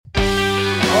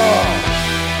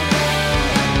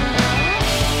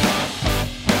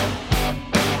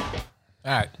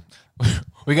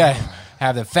We got to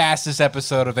have the fastest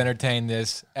episode of Entertain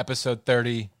This, episode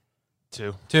 32.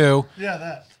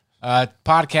 Yeah, that.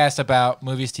 Podcast about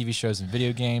movies, TV shows, and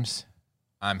video games.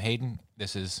 I'm Hayden.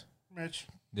 This is Mitch.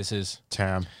 This is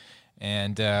Tam.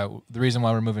 And the reason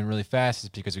why we're moving really fast is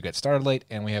because we got started late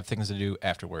and we have things to do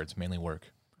afterwards, mainly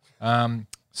work.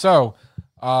 So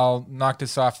I'll knock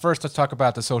this off. First, let's talk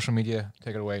about the social media.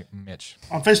 Take it away, Mitch.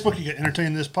 On Facebook, you get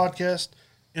Entertain This Podcast,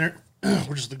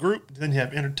 which is the group. Then you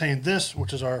have Entertain This,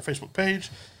 which is our Facebook page.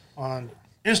 On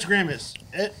Instagram, it's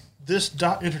at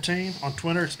this.entertain. On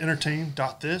Twitter, it's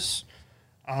entertain.this.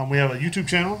 We have a YouTube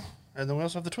channel, and then we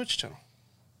also have the Twitch channel.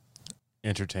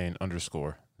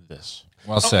 Entertain_this.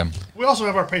 Well said. We also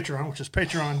have our Patreon, which is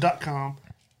patreon.com.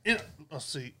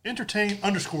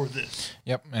 Entertain_this.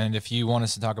 Yep. And if you want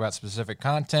us to talk about specific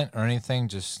content or anything,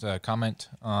 just comment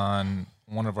on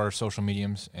one of our social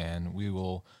mediums, and we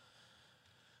will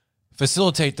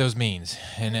facilitate those means.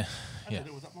 And I did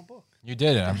it without my book. You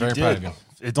did it. I'm very proud of you.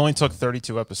 It only took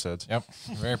 32 episodes. Yep.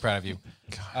 I'm very proud of you.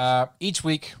 Each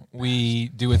week, we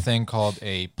do a thing called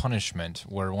a punishment,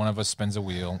 where one of us spins a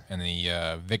wheel, and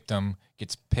the victim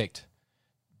gets picked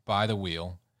by the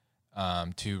wheel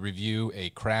to review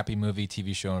a crappy movie,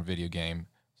 TV show, or video game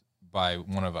by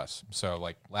one of us. So,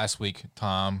 like last week,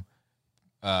 Tom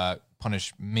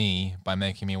punished me by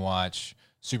making me watch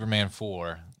Superman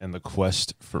 4. And the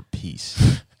quest for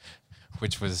peace.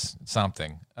 Which was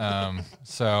something.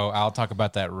 So I'll talk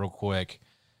about that real quick.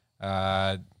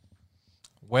 Well,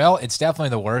 it's definitely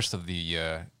the worst of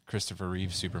the Christopher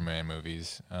Reeve Superman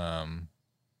movies.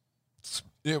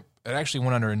 It actually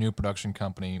went under a new production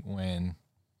company when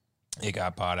it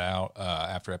got bought out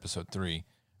after episode 3.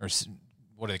 Or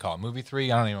what do they call it? Movie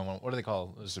 3? I don't even know. What do they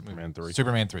call it? Superman 3.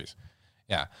 Superman 3s.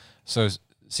 Yeah. So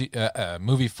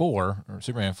movie 4, or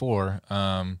Superman 4,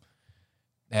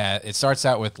 it starts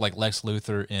out with like Lex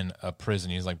Luthor in a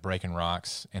prison. He's like breaking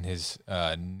rocks, and his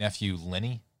nephew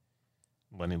Lenny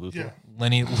Luthor. Yeah.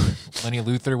 Lenny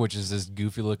Luthor, which is this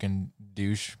goofy looking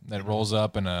douche that rolls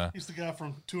up in a. He's the guy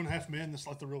from 2.5 Men that's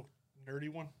like the real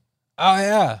nerdy one. Oh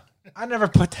yeah, I never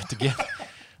put that together.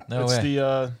 No It's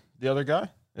way. the other guy.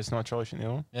 It's not Charlie Sheen, the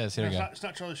other one. Yeah, here we go. It's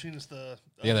not Charlie Sheen. It's the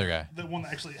other guy. The one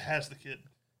that actually has the kid.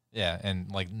 Yeah, and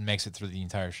like makes it through the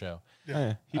entire show. Yeah.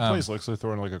 Yeah. He plays Lex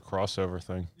Luthor in like a crossover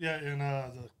thing. Yeah, in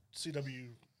the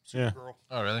CW Supergirl.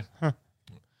 Oh really? Huh.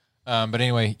 But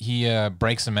anyway, he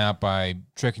breaks him out by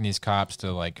tricking these cops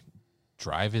to like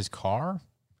drive his car,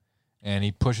 and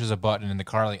he pushes a button, and the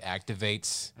car like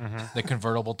activates the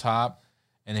convertible top,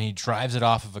 and then he drives it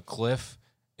off of a cliff,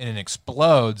 and it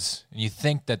explodes, and you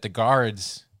think that the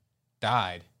guards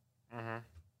died,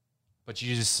 but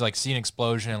you just like see an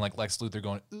explosion and like Lex Luthor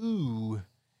going ooh,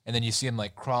 and then you see him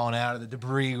like crawling out of the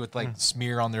debris with like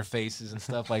smear on their faces and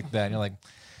stuff like that, and you're like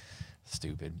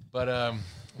stupid, but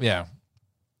yeah.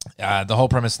 The whole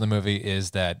premise of the movie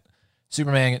is that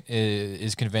Superman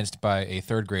is convinced by a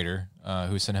third grader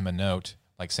who sent him a note,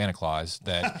 like Santa Claus,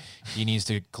 that he needs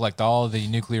to collect all of the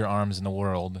nuclear arms in the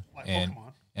world Like and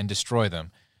Pokemon. destroy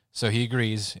them. So he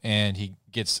agrees, and he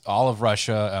gets all of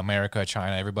Russia, America,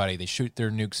 China, everybody. They shoot their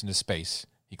nukes into space.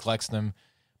 He collects them,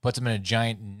 puts them in a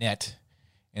giant net,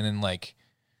 and then like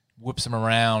whips them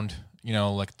around,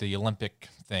 like the Olympic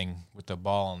thing with the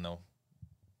ball and the.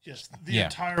 Yes, the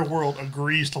entire world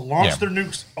agrees to launch their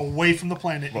nukes away from the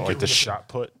planet. Well, and like get the rid of shot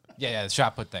put. Yeah, the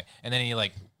shot put thing. And then he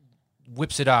like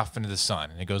whips it off into the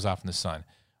sun, and it goes off in the sun.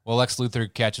 Well, Lex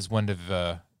Luthor catches wind of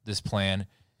this plan,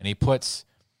 and he puts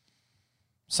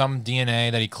some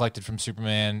DNA that he collected from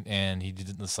Superman, and he did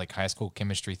this like high school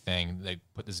chemistry thing. They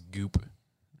put this goop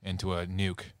into a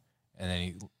nuke, and then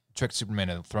he tricked Superman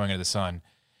into throwing it into the sun.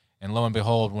 And lo and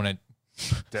behold, when it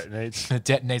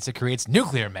Detonates. it creates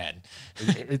nuclear men.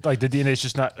 Like the DNA is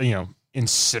just not,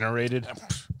 incinerated,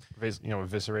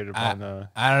 eviscerated upon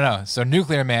I don't know. So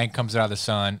Nuclear Man comes out of the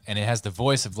sun, and it has the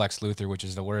voice of Lex Luthor, which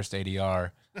is the worst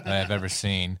ADR that I've ever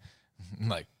seen.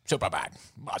 Like, Superman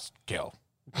must kill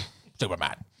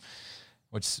Superman.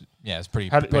 Which, it's pretty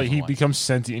like painful he one. becomes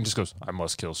sentient and just goes, I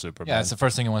must kill Superman. Yeah, that's the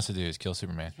first thing he wants to do is kill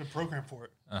Superman. Been programmed for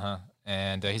it.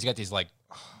 And he's got these, like,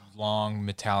 long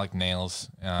metallic nails.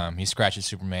 He scratches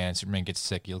Superman. Superman gets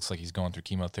sick. He looks like he's going through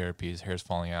chemotherapy. His hair's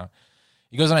falling out.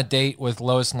 He goes on a date with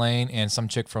Lois Lane and some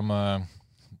chick from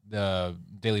the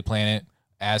Daily Planet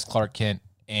as Clark Kent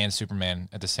and Superman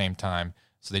at the same time.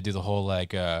 So they do the whole,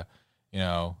 like,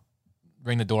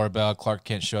 ring the doorbell. Clark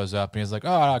Kent shows up, and he's like,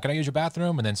 oh, can I use your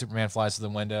bathroom? And then Superman flies to the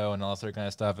window and all this other kind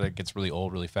of stuff. It gets really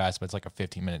old really fast, but it's like a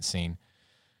 15-minute scene.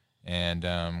 And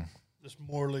This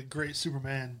morally great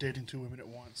Superman dating two women at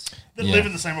once that live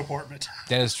in the same apartment.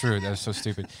 that is true. That is so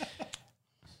stupid.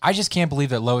 I just can't believe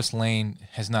that Lois Lane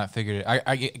has not figured it.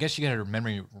 I guess she got her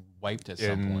memory wiped at some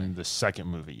In point. the second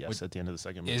movie, yes, at the end of the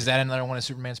second movie. Is that another one of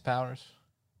Superman's powers?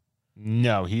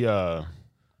 No,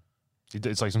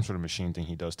 it's like some sort of machine thing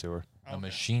he does to her. A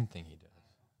machine thing he does.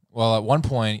 Well, at one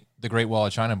point, the Great Wall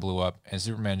of China blew up, and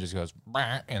Superman just goes,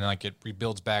 "Bah," and like it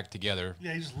rebuilds back together.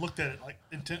 Yeah, he just looked at it like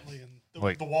intently, and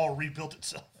Like- the wall rebuilt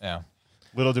itself. Yeah,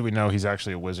 Little did we know he's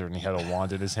actually a wizard, and he had a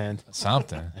wand in his hand.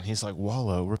 something. And he's like,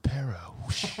 Wallow,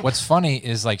 Reparo. What's funny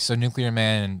is like, so Nuclear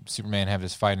Man and Superman have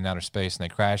this fight in outer space, and they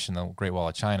crash in the Great Wall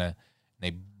of China, and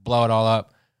they blow it all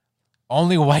up.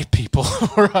 Only white people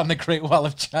were on the Great Wall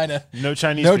of China. No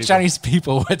Chinese No people. Chinese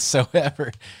people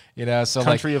whatsoever. You know, so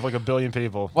Country of like 1 billion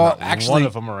people. Well, Not actually, one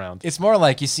of them around. it's more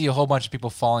like you see a whole bunch of people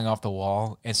falling off the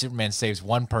wall, and Superman saves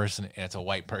one person, and it's a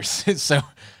white person. So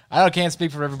can't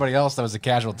speak for everybody else that was a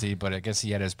casualty, but I guess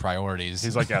he had his priorities.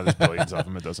 He's like, yeah, there's billions of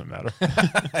them. It doesn't matter.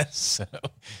 So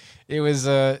it was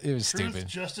Truth, stupid.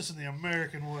 justice, and the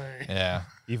American way. Yeah.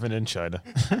 Even in China.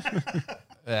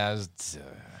 Yeah, it was,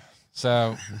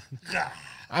 so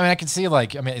I mean, I can see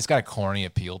it's got a corny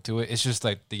appeal to it. It's just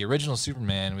like the original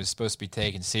Superman was supposed to be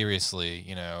taken seriously.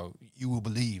 You know, you will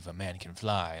believe a man can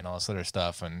fly and all this other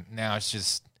stuff, and now it's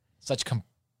just such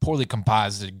poorly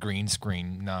composited green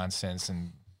screen nonsense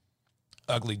and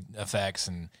ugly effects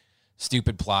and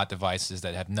stupid plot devices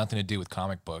that have nothing to do with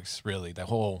comic books. Really, the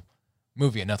whole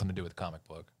movie had nothing to do with the comic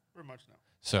book. Pretty much no.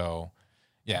 So,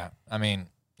 yeah, I mean,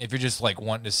 if you're just like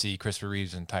wanting to see Christopher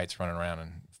Reeves in tights running around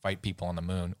and fight people on the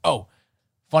moon. Oh,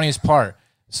 funniest part.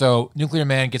 So Nuclear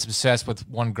Man gets obsessed with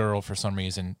one girl for some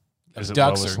reason. Is it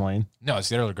abducts Lois her. Lane? No, it's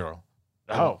the other girl.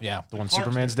 Oh, Yeah. The one Clark's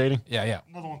Superman's dating. dating? Yeah.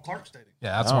 Another one Clark's dating.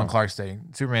 Yeah, that's the one Oh. Clark's dating.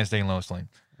 Superman's dating Lois Lane.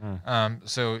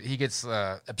 So he gets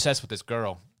obsessed with this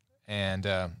girl, and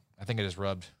I think it is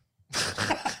rubbed.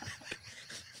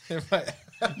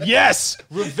 Yes!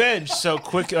 Revenge. So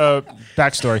quick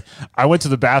backstory. I went to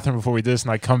the bathroom before we did this,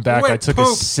 and I come back. went I took poop.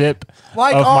 a sip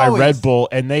Like of my always. Red Bull,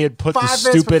 and they had put the 5 minutes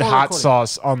stupid before hot recording.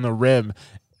 sauce on the rim,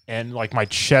 and like my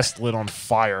chest lit on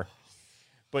fire.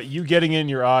 But you getting in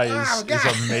your eye is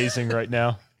amazing right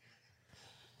now.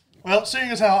 Well, seeing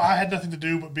as how I had nothing to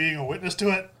do but being a witness to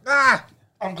it,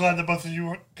 I'm glad that both of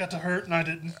you got to hurt and I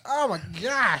didn't. Oh my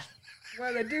gosh.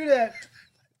 Why did I do that?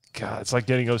 God, it's like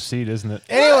getting OC'd, isn't it?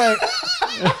 Anyway,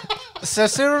 so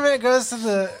Superman goes to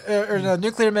the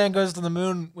Nuclear Man goes to the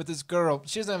moon with this girl.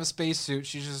 She doesn't have a spacesuit.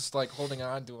 She's just like holding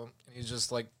on to him. And he just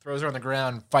like throws her on the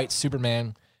ground, fights Superman,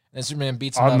 and then Superman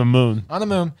beats him On up. the moon. On the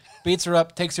moon, beats her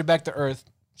up, takes her back to Earth.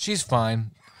 She's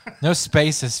fine. No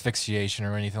space asphyxiation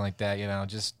or anything like that. You know,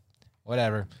 just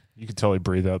whatever. You can totally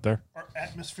breathe out there. Our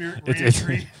atmospheric It's-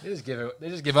 reentry. They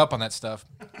just give up on that stuff.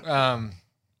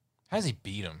 How does he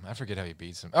beat him? I forget how he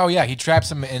beats him. Oh yeah, he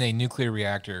traps him in a nuclear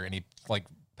reactor and he like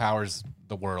powers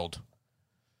the world.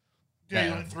 Yeah, he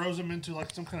Yeah. like throws them into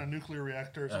like some kind of nuclear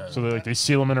reactor or something. So they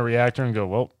seal them in a reactor and go,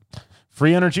 well,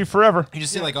 free energy forever. You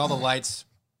just see like all the lights.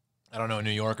 I don't know, in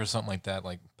New York or something like that,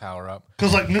 like power up.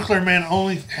 Because like Nuclear Man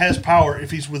only has power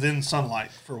if he's within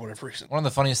sunlight for whatever reason. One of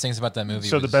the funniest things about that movie.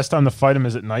 So the was, best time to fight him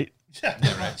is at night. Yeah,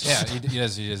 Yeah, he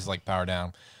does like power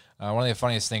down. One of the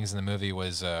funniest things in the movie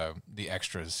was the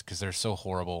extras because they're so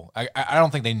horrible. I don't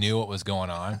think they knew what was going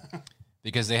on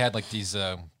because they had like these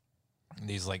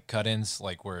like cut-ins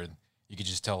like where you could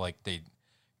just tell like they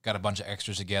got a bunch of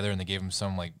extras together and they gave them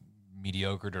some like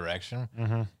mediocre direction.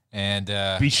 And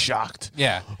Be shocked.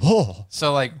 yeah, Oh,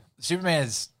 so like Superman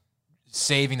is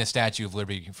saving the Statue of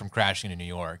Liberty from crashing into New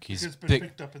York. He's it's been pick-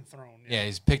 picked up and thrown. yeah,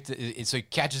 he's picked it, so he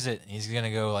catches it and he's gonna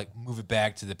go like move it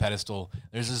back to the pedestal.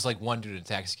 There's this like one dude in a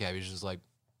taxi cab. He's just like,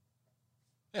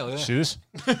 "Hey, look at that." see this?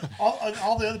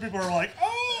 All the other people are like,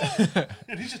 oh,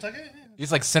 and he's just like,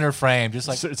 He's like center frame, just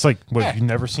like It's like, what, Yeah. you've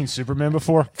never seen Superman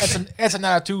before? it's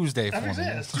another Tuesday for I mean, me.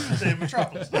 yeah, it's Tuesday in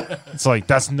Metropolis. It's like,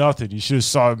 that's nothing. You should have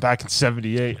saw him back in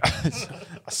 78.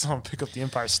 I saw him pick up the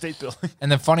Empire State Building.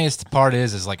 And the funniest part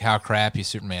is like how crappy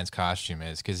Superman's costume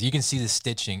is because you can see the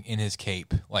stitching in his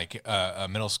cape. Like a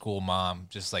middle school mom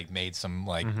just like made some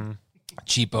like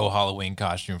cheapo Halloween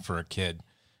costume for a kid,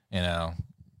 you know.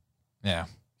 Yeah,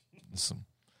 Some-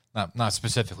 not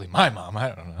specifically my mom. I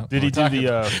don't know. Did he do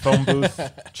the phone booth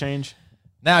change?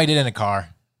 No, he did in a car.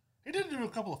 He did do a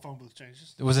couple of phone booth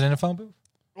changes. Was it in a phone booth?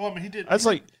 Well, I mean, he did. That's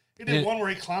like, he did it- one where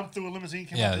he climbed through a limousine,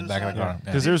 came Yeah, up to the the back of side. the car. Yeah.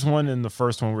 because there's one in the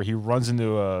first one where he runs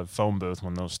into a phone booth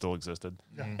when those still existed.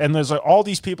 Yeah. And there's like all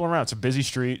these people around. It's a busy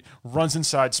street, runs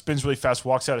inside, spins really fast,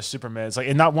 walks out as Superman. It's like,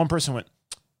 and not one person went,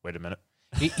 wait a minute.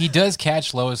 He does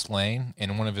catch Lois Lane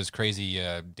in one of his crazy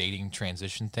dating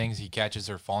transition things. He catches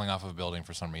her falling off of a building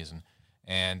for some reason,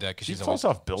 and because She she's falls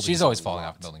always, off buildings she's always a falling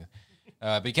lot. off buildings.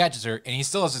 But he catches her, and he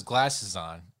still has his glasses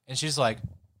on, and she's like,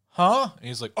 huh? And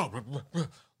he's like, oh,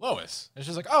 Lois. And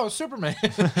she's like, oh, Superman.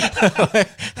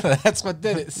 That's what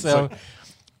did it. So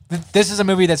this is a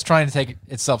movie that's trying to take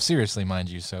itself seriously, mind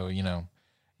you. So,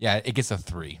 yeah, it gets a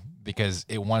 3 because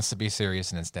it wants to be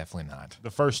serious and it's definitely not.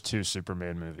 The first 2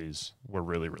 Superman movies were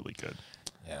really, really good.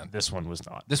 Yeah. This one was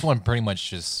not. This one pretty much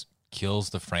just kills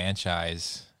the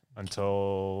franchise.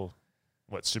 Until,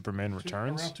 Superman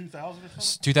Returns? Around 2000 or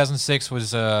something? 2006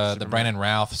 was the Brandon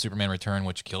Routh Superman Return,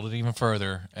 which killed it even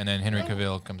further. And then Henry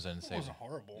Cavill comes in and It saves wasn't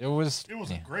horrible. It was. It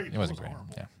wasn't great. It wasn't great.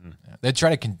 horrible. Yeah. Yeah. They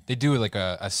try to. They do like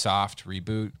a soft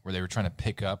reboot where they were trying to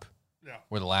pick up Yeah.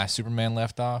 where the last Superman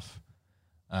left off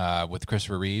with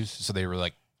Christopher Reeves. So they were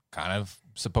like kind of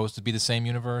supposed to be the same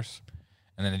universe,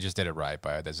 and then they just did it right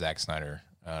by the Zack Snyder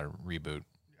reboot,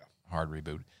 hard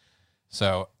reboot.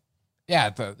 So yeah,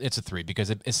 it's a 3 because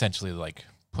it essentially like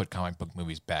put comic book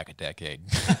movies back a decade.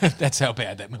 That's how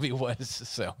bad that movie was.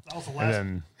 So That was the And last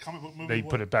then comic book movie. they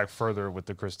put it back further with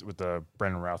the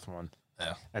Brandon Routh one.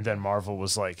 yeah. And then Marvel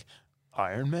was like,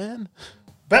 Iron Man?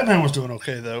 Batman was doing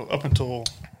okay, though, up until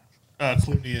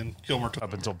Clooney and Kilmer took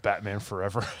Up until Batman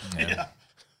Forever. Yeah.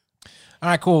 All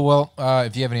right, cool. Well,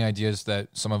 if you have any ideas that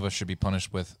some of us should be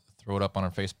punished with, throw it up on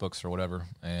our Facebooks or whatever,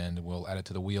 and we'll add it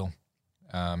to the wheel.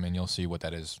 And you'll see what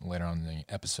that is later on in the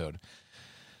episode.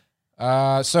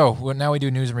 So now we do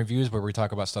news and reviews where we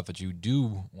talk about stuff that you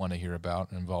do want to hear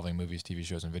about involving movies, TV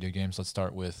shows, and video games. Let's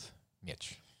start with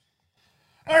Mitch.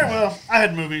 All right, well, I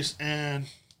had movies, and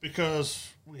because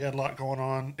we had a lot going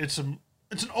on, it's an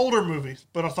older movie,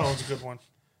 but I thought it was a good one.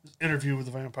 Interview with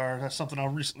the Vampire. That's something I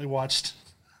recently watched.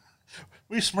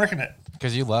 What are you smirking at?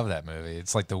 Because you love that movie.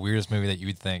 It's like the weirdest movie that you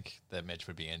would think that Mitch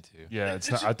would be into. Yeah, it's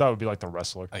not, I thought it would be like The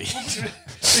Wrestler.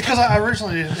 Because I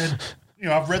originally had,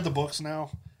 I've read the books now,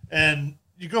 and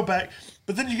you go back,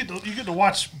 but then you get to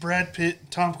watch Brad Pitt,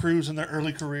 and Tom Cruise in their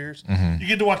early careers. You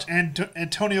get to watch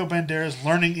Antonio Banderas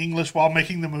learning English while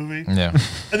making the movie, Yeah.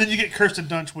 and then you get Kirsten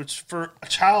Dunst, which for a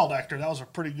child actor that was a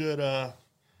pretty good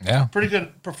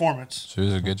performance. She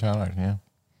was a good child actor, yeah.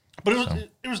 But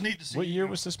it was neat to see. What year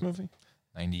was this movie?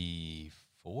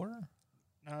 94?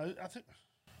 No, I think.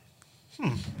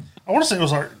 I want to say it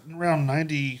was around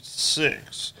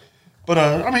 96, but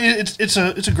I mean it's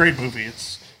a great movie.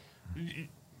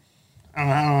 I don't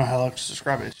know how else to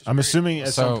describe it. It's just I'm great. assuming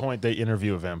at some So- point they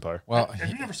interview a vampire. Well, Have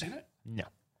you never seen it? No.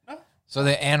 No. so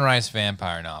the Anne Rice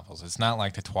vampire novels, it's not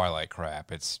like the Twilight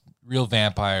crap. It's real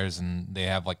vampires, and they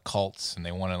have like cults, and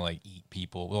they want to like eat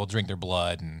people. They'll drink their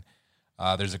blood, and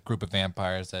there's a group of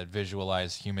vampires that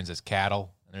visualize humans as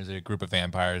cattle, and there's a group of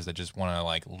vampires that just want to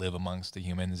like live amongst the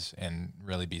humans and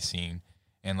really be seen.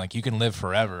 And like you can live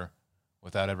forever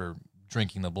without ever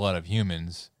drinking the blood of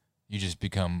humans. You just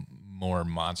become more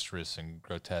monstrous and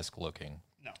grotesque looking.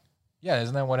 No. Yeah,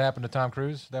 isn't that what happened to Tom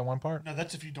Cruise? That one part? No,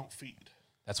 that's if you don't feed.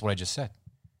 That's what I just said.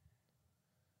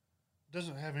 It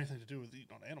doesn't have anything to do with eating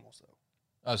on animals,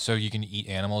 though. Oh, so you can eat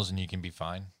animals and you can be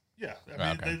fine? Yeah, I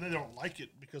mean Okay. they don't like it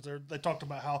because they talked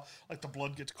about how like the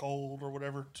blood gets cold or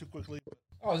whatever too quickly.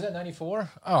 Oh, is that 94?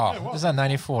 Oh, it was. is that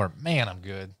 94? Man, I'm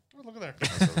good. Oh, look at there.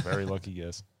 That's a very lucky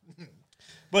guess.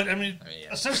 But I mean,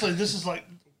 yeah. essentially, this is like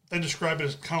they describe it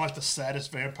as kind of like the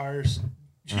saddest vampires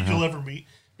you'll ever meet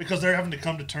because they're having to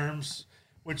come to terms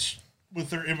with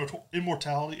their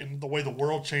immortality and the way the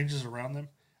world changes around them,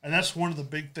 and that's one of the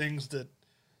big things that.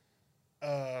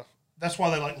 That's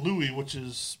why they like Louis, which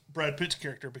is Brad Pitt's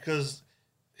character, because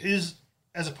his,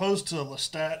 as opposed to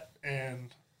Lestat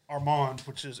and Armand,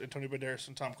 which is Antonio Banderas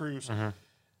and Tom Cruise,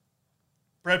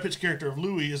 Brad Pitt's character of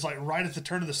Louis is like right at the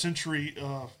turn of the century,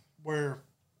 where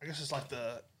I guess it's like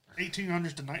the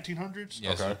 1800s to 1900s.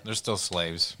 Yes, they're still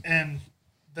slaves. And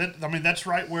that's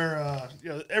right where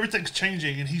everything's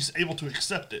changing, and he's able to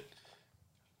accept it.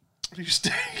 What are you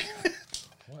staring?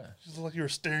 What? Just like you were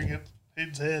staring at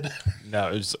Hayden's head. No,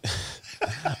 it was.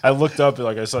 I looked up and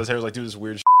I saw his hair like do this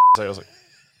weird. So I was like,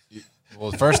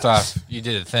 Well, first off, you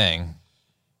did a thing.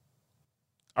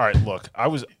 all right, look, I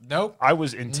was Nope.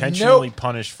 intentionally Nope.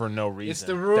 punished for no reason. It's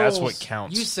the rules. That's what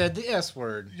counts. You said the S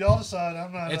word. Y'all decide.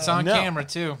 I'm not. It's on No. camera,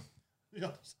 too.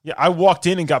 Y'all, Yeah, I walked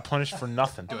in and got punished for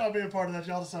nothing. I'm not being a part of that.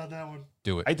 Y'all decide that one.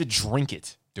 Do it. I had to drink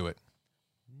it. Do it.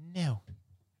 No.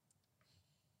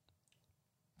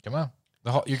 Come on.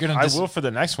 You're gonna. I will for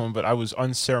the next one, but I was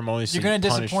unceremoniously You're gonna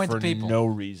punished disappoint the for people. no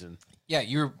reason. Yeah,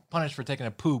 you were punished for taking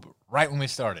a poop right when we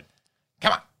started.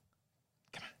 Come on.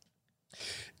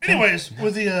 Anyways,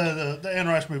 with the Anne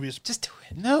Rice movies, Just do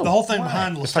it. No. the whole thing Why?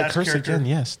 behind If I Lestat's curse character again,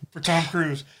 yes. for Tom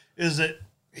Cruise is that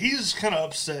he's kind of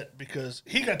upset because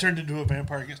he got turned into a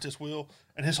vampire against his will,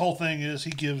 and his whole thing is he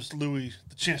gives Louis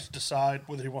the chance to decide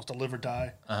whether he wants to live or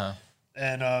die. Uh-huh.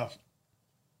 And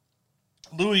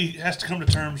Louis has to come to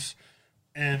terms,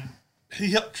 and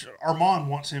Armand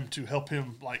wants him to help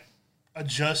him like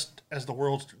adjust as the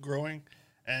world's growing,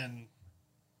 and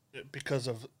because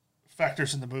of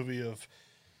factors in the movie of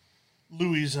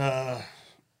Louis'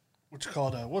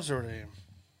 what's her name?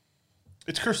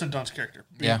 It's Kirsten Dunst's character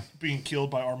being killed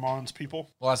by Armand's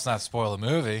people. Well, let's not spoil the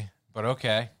movie, but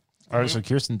okay. All right, so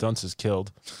Kirsten Dunst is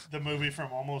killed. The movie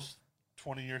from almost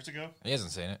 20 years ago. He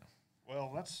hasn't seen it.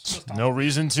 Well, that's No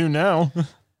reason to now. All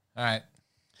right.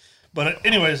 But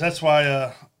anyways, that's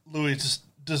why Louis just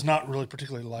does not really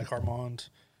particularly like Armand.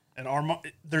 And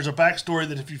there's a backstory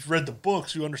that if you've read the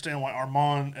books, you understand why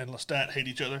Armand and Lestat hate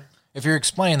each other. If you're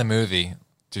explaining the movie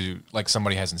to like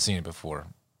somebody who hasn't seen it before,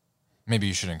 maybe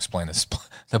you shouldn't explain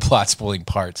the plot spoiling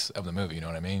parts of the movie. You know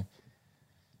what I mean?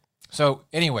 So,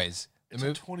 anyways, it's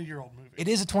a 20-year-old movie. It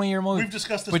is a 20-year movie. We've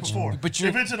discussed this before. But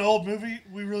if it's an old movie,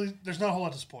 there's not a whole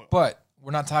lot to spoil. But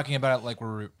we're not talking about it like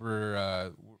we're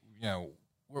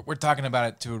talking about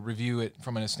it to review it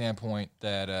from a standpoint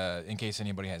that in case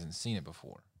anybody hasn't seen it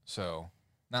before. So,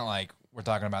 not like we're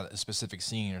talking about a specific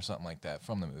scene or something like that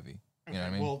from the movie. You know what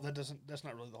I mean? Well, that's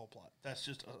not really the whole plot. That's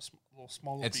just a little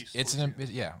smaller piece.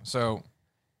 So,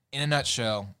 in a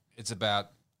nutshell, it's about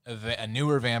a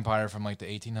newer vampire from like the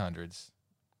 1800s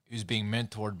who's being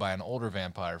mentored by an older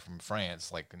vampire from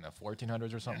France, like in the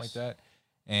 1400s or something like that.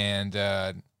 And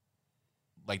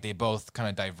like they both kind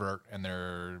of divert in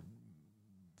their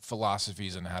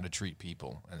philosophies on how to treat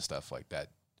people and stuff like that.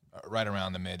 Right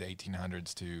around the mid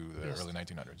 1800s to the early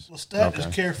 1900s. Lestat is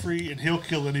carefree and he'll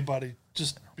kill anybody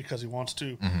just because he wants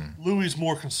to. Mm-hmm. Louis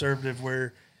more conservative,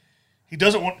 where he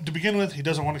doesn't want to begin with. He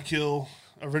doesn't want to kill.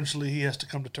 Eventually, he has to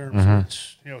come to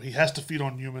terms with he has to feed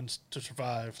on humans to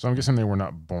survive. So I'm guessing they were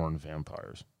not born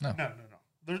vampires. No.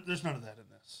 There's none of that in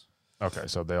this. Okay,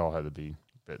 so they all had to be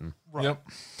bitten. Right.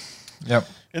 Yep.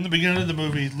 In the beginning of the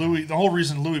movie, the whole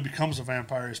reason Louis becomes a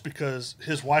vampire is because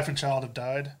his wife and child have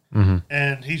died,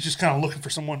 and he's just kind of looking for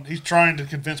someone. He's trying to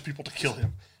convince people to kill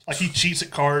him. Like he cheats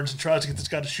at cards and tries to get this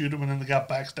guy to shoot him, and then the guy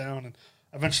backs down, and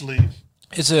eventually,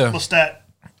 Lestat.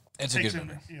 It's a good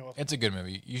movie. It's a good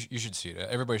movie. You should see it.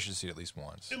 Everybody should see it at least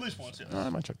once. At least once, yeah. I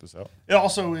might check this out. Yeah,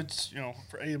 also, it's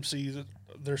for AMC.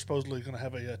 They're supposedly going to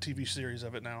have a TV series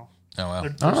of it now. Oh wow!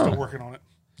 They're still working on it.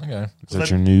 Okay, is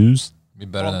that your news? Be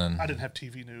better than I didn't have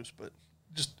TV news, but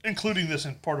just including this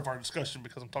in part of our discussion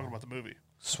because I'm talking about the movie.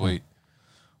 Sweet.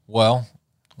 Well,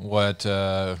 what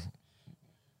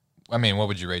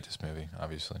would you rate this movie?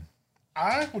 Obviously,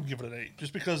 I would give it an 8,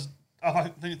 just because I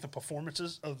think the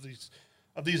performances of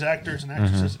these actors and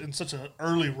actresses in such an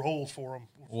early role for them.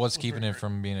 What's keeping it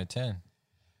from being a 10?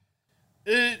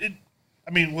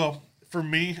 For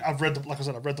me, I've read the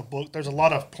book. There's a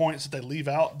lot of points that they leave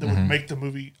out that would make the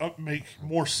movie make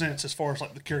more sense as far as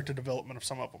like the character development of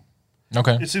some of them.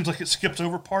 Okay. It seems like it skips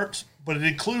over parts, but it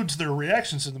includes their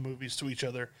reactions in the movies to each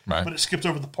other. Right. But it skips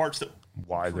over the parts that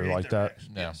why they're like that.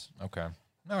 Reactions. Yeah. Yes. Okay.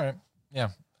 All right. Yeah.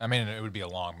 I mean, it would be a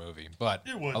long movie, but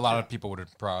It would, a lot of people would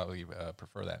probably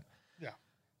prefer that. Yeah.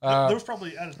 There was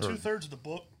probably out of 2/3 of the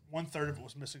book, 1/3 of it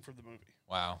was missing from the movie.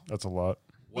 Wow. That's a lot.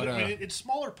 But it's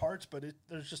smaller parts, but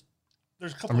there's a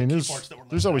couple of key parts that were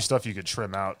left there's always out. stuff you could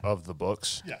trim out of the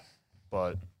books. Yeah.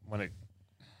 But when it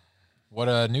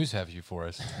What news have you for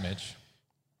us, Mitch?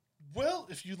 Well,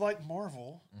 if you like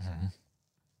Marvel,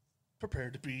 prepare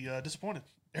to be disappointed.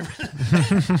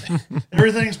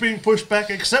 Everything's being pushed back,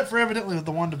 except for evidently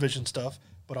the WandaVision stuff.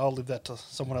 But I'll leave that to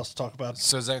someone else to talk about.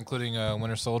 So is that including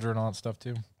Winter Soldier and all that stuff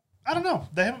too? I don't know.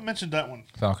 They haven't mentioned that one.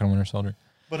 Falcon and Winter Soldier.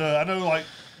 But I know like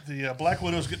the Black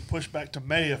Widow's getting pushed back to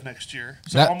May of next year.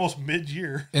 So almost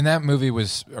mid-year. And that movie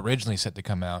was originally set to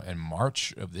come out in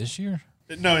March of this year?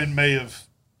 No, in May of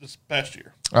this past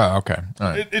year. Oh, okay. All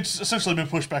right. It's essentially been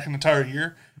pushed back an entire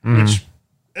year, which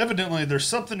evidently there's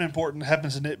something important that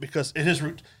happens in it because it has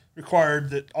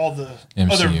required that all the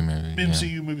other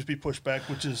MCU movies be pushed back,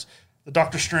 which is the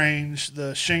Doctor Strange,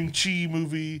 the Shang-Chi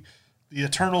movie, the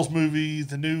Eternals movie,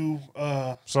 the new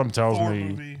some tells Thor me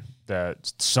movie.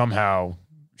 that somehow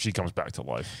she comes back to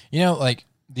life. You know, like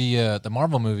the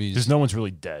Marvel movies. Because no one's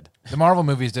really dead. The Marvel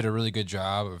movies did a really good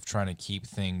job of trying to keep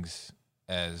things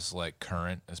as like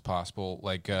current as possible.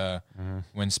 Like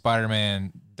when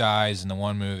Spider-Man dies in the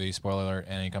one movie, spoiler alert,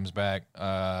 and he comes back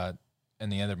in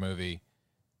the other movie,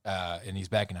 and he's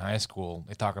back in high school.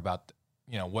 They talk about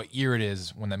what year it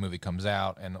is when that movie comes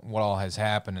out and what all has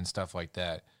happened and stuff like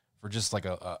that for just like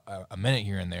a minute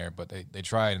here and there. But they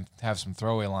try and have some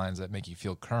throwaway lines that make you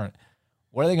feel current.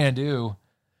 What are they going to do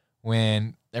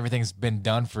when everything's been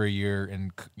done for a year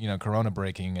and Corona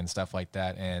breaking and stuff like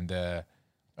that? And are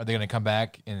they going to come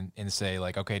back and say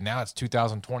like, okay, now it's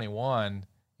 2021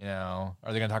 You know,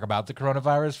 are they going to talk about the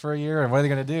coronavirus for a year, or what are they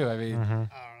going to do? I mean, I don't know.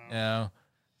 you know,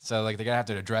 so like they're going to have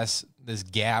to address this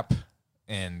gap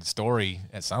in story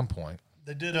at some point.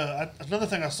 They did another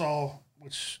thing I saw,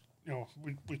 which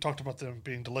we talked about them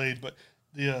being delayed, but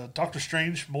the Doctor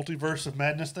Strange Multiverse of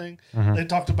Madness thing, they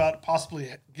talked about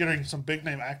possibly getting some big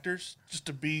name actors just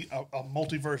to be a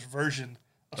multiverse version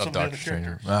of some of the other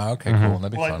characters. Oh, okay, cool.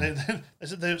 That'd be Well, fun. they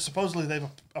said supposedly they've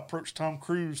approached Tom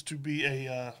Cruise to be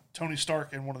a Tony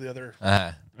Stark in one of the other.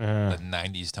 The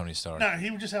 90s Tony Stark. No, he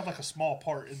would just have like a small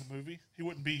part in the movie. He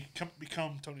wouldn't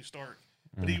become Tony Stark,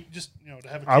 but he just to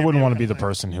have. I wouldn't want to cameo be the kind of thing.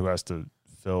 person who has to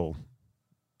fill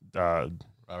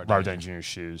Robert Downey Jr.'s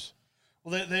shoes.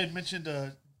 Well, they had mentioned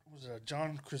was it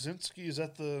John Krasinski? Is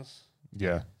that the?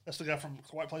 Yeah. That's the guy from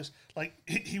Quiet Place. Like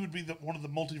he would be one of the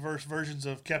multiverse versions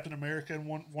of Captain America in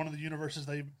one of the universes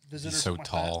they visited. He's so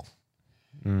tall.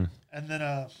 And then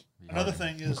another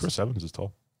thing is Chris Evans is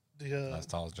tall. the As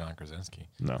tall as John Krasinski.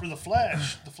 No. for the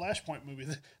Flashpoint movie.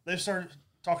 They've started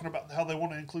talking about how they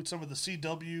want to include some of the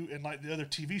CW and like the other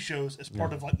TV shows as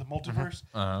part of like the multiverse,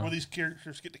 where these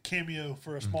characters get to cameo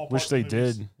for a small. Which part they in the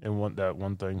movies. did in that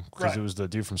one thing because Right. it was the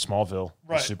dude from Smallville,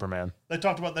 Right. Superman. They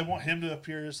talked about they want him to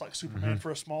appear as like Superman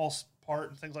for a small part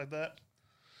and things like that.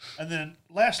 And then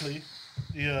lastly,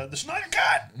 the Snyder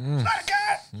Cut, Snyder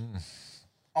Cut.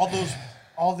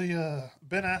 All the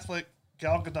Ben Affleck,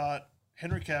 Gal Gadot,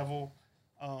 Henry Cavill,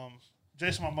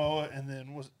 Jason Momoa, and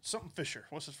then was it something Fisher.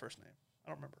 What's his first name? I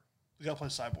don't remember. The guy who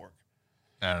plays Cyborg.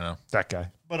 I don't know. That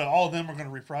guy. But all of them are going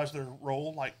to reprise their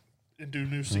role, like and do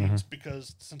new scenes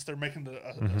because since they're making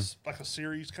like a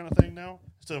series kind of thing now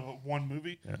instead of one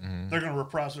movie, they're going to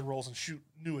reprise their roles and shoot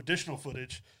new additional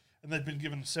footage. And they've been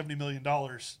given $70 million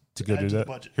To go add do to the that.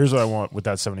 budget. Here's what I want with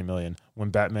that $70 million. When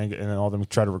Batman and all them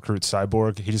try to recruit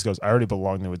Cyborg, he just goes, "I already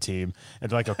belong to a team."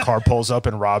 And like a car pulls up,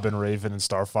 and Robin, Raven, and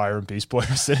Starfire and Beast Boy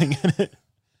are sitting in it.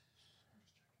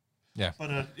 Yeah. But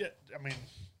yeah, I mean,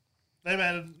 they've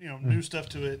added new stuff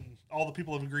to it, and all the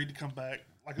people have agreed to come back.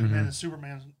 Like and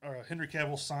Superman, Henry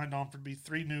Cavill signed on for to be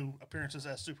 3 new appearances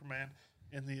as Superman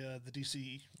in the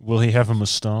DCE. Will he have a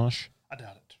mustache? I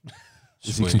doubt it.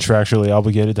 Is he Sweet. contractually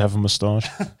obligated to have a mustache?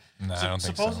 No, I don't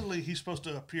think so. Supposedly, he's supposed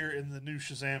to appear in the new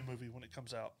Shazam movie when it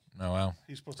comes out. Oh, well.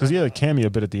 He's supposed Because to. he had a cameo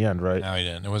bit at the end, right? No, he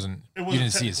didn't. It wasn't. It You wasn't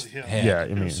didn't see his technically him. head. Yeah, I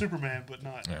It mean, was Superman, but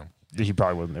not. Yeah. he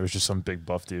probably wasn't. There was just some big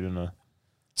buff dude in a.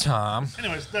 Tom,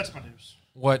 Anyways, that's my news.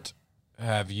 what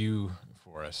have you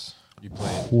for us? You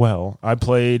played. Well, I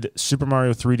played Super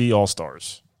Mario 3D All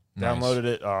Stars. Nice. Downloaded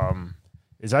it.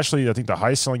 It's actually, I think, the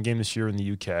highest selling game this year in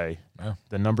the UK. Oh.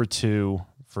 The number 2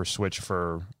 for Switch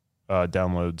for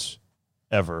downloads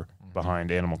ever,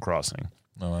 behind Animal Crossing.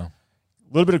 Oh, well.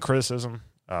 A little bit of criticism.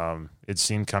 It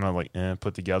seemed kind of like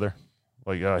put together.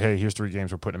 Like, hey, here's 3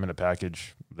 games. We're putting them in a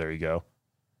package. There you go.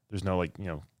 There's no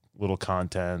little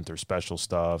content or special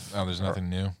stuff. Oh, there's nothing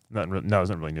new. No, it's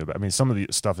not really new. But I mean, some of the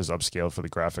stuff is upscaled for the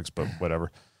graphics, but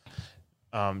whatever.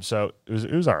 So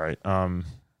it was all right.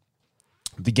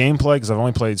 The gameplay, because I've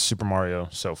only played Super Mario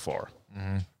so far,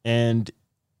 and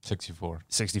 64.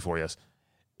 64, yes,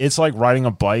 it's like riding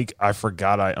a bike I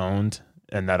forgot I owned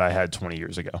and that I had 20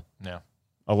 years ago. Yeah.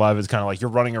 A lot of it's kind of like you're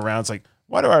running around. It's like,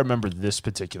 why do I remember this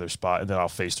particular spot? And then I'll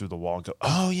face through the wall and go,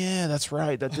 oh yeah, that's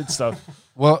right, that did stuff.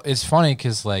 Well, it's funny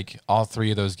because like all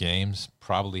 3 of those games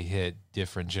probably hit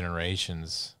different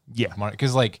generations. Yeah.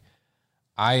 Because like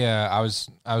I was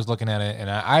looking at it and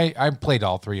I played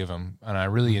all 3 of them and I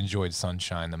really enjoyed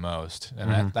Sunshine the most,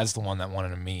 and that's the one that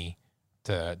wanted me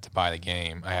to buy the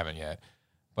game. I haven't yet,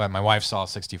 but my wife saw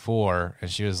 64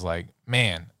 and she was like,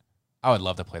 "Man, I would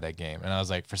love to play that game." And I was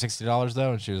like, "For $60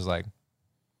 though?" And she was like,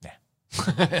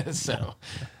 "Yeah." So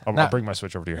I'll bring my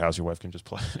Switch over to your house. Your wife can just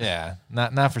play. yeah,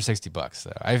 not for $60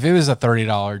 though. If it was a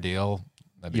 $30 deal,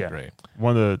 that'd be great.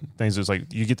 One of the things is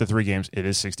like you get the 3 games. It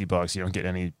is $60. You don't get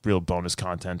any real bonus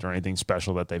content or anything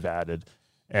special that they've added.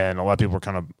 And a lot of people were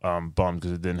kind of bummed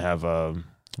because it didn't have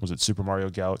was it Super Mario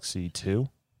Galaxy 2,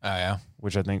 Oh yeah.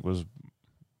 which I think was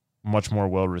much more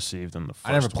well received than the first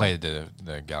I never one. played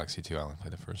the Galaxy 2. I only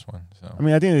played the first one. So I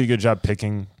mean, I think they did a good job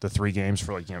picking the 3 games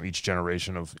for each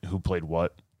generation of who played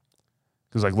what.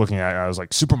 Because looking at it, I was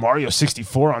like, Super Mario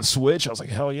 64 on Switch. I was like,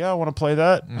 hell yeah, I want to play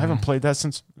that. I haven't played that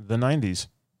since the 90s.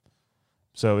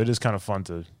 So it is kind of fun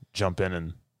to jump in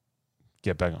and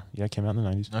get back on. Yeah, it came out in the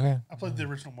 90s. okay. I played the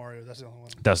original Mario. That's the only one.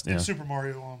 That's And yeah. Super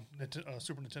Mario on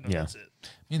Super Nintendo. Yeah. That's it.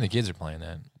 Me and the kids are playing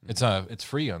that. It's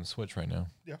free on Switch right now.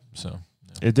 Yeah. So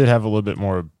It did have a little bit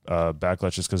more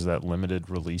backlash just because of that limited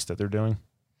release that they're doing.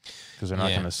 Because they're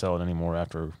not Yeah. going to sell it anymore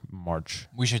after March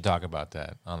we should talk about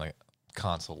that on the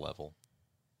console level.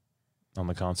 on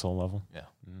the console level. Yeah.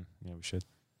 Yeah, we should.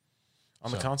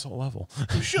 On the console level.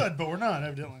 We should, but we're not,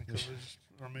 evidently. 'Cause we just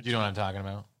are You know what I'm talking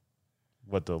about?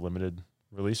 What, the limited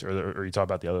release? Or you talk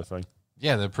about the other thing?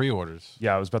 Yeah, the pre-orders.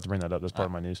 Yeah, I was about to bring that up. That's part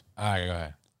of my news. All right, go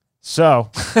ahead. So,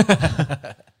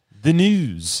 the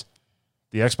news.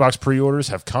 The Xbox pre-orders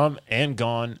have come and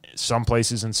gone some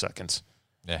places in seconds.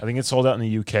 Yeah. I think it sold out in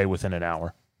the UK within an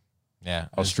hour. Yeah.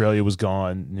 Australia was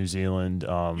gone. New Zealand,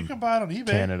 You can buy it on eBay.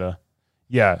 Canada.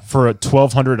 Yeah, for a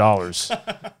 $1,200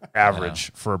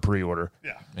 average for a pre-order.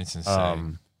 Yeah. It's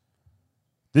insane.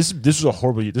 This was a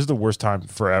horrible. This is the worst time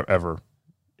ever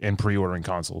in pre-ordering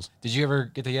consoles. Did you ever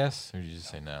get the yes, or did you just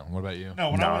say no? What about you?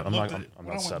 No, when No, I went I'm and not- looked at it, I'm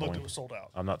when not I went and looked, settling. it was sold out.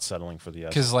 I'm not settling for the S.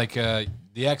 Because like the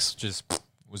X just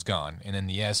was gone, and then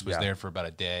the S was Yeah. there for about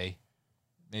a day,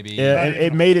 maybe. Yeah,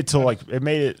 it made it till it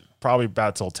made it probably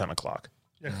about till 10 o'clock.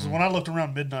 Yeah, because when I looked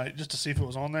around midnight just to see if it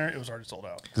was on there, it was already sold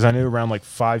out. Because I knew around like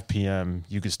 5 p.m.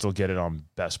 you could still get it on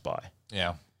Best Buy.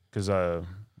 Yeah. Because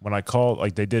when I called,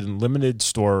 like they did limited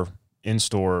store,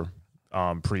 in-store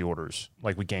pre-orders,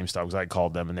 like with GameStop, because I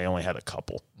called them and they only had a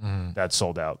couple that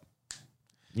sold out.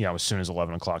 As soon as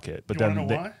 11 o'clock hit. But You then want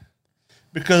to know why?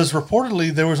 Because reportedly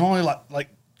there was only like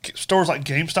stores like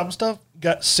GameStop and stuff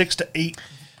got 6 to 8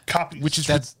 copies. which is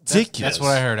That's ridiculous. That's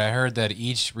what I heard. I heard that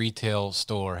each retail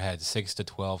store had 6 to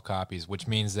 12 copies, which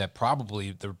means that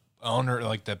probably the owner,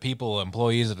 like the people,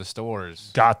 employees of the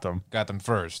stores, got them, got them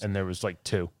first. and there was like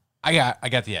 2. I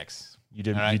got the X. You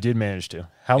did. All right. You did manage to.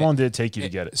 How long did it take you to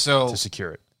get it? so- to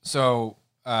secure it. So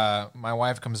my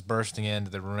wife comes bursting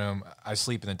into the room. I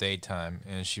sleep in the daytime,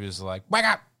 and she was like, "Wake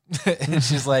up!" and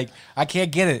she's like, "I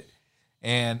can't get it."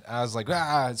 And I was like,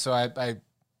 "Ah!" So I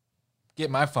get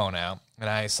my phone out, and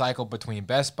I cycle between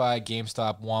Best Buy,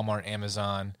 GameStop, Walmart,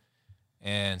 Amazon,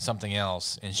 and something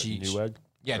else. And Newegg?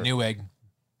 yeah, Newegg.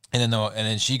 And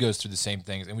then she goes through the same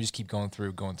things, and we just keep going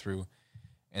through.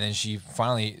 And then she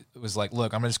finally was like,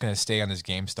 "Look, I'm just going to stay on this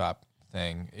GameStop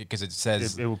thing because it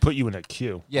says It would put you in a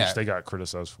queue, Yeah. which they got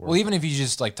criticized for. Well, even if you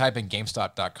just like type in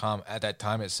GameStop.com, at that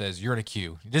time it says you're in a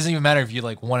queue. It doesn't even matter if you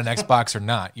like want an Xbox or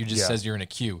not. You just Yeah. says you're in a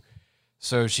queue.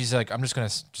 So she's like, I'm just gonna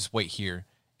just wait here.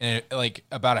 And it, like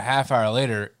about a half hour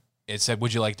later, it said,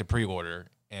 "Would you like to pre-order?"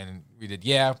 And we did,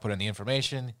 yeah. Put in the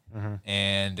information,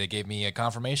 and they gave me a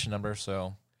confirmation number.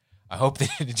 So I hope they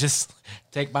just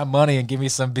take my money and give me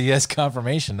some BS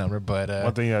confirmation number. But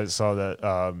One thing I saw that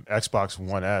Xbox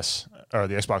One S or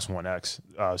the Xbox One X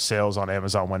sales on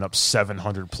Amazon went up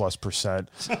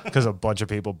 700+% because a bunch of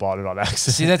people bought it on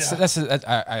accident. see,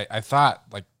 I thought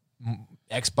like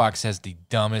Xbox has the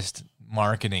dumbest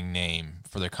marketing name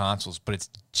for their consoles, but it's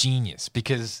genius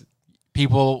because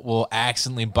people will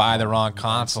accidentally buy the wrong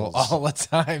console all the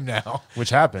time now. Which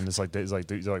happened. It's like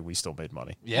we still made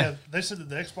money. Yeah. They said that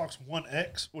the Xbox One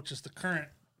X, which is the current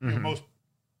most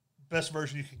best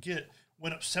version you can get,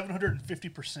 went up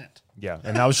 750%. Yeah,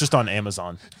 and that was just on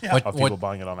Amazon Yeah. of people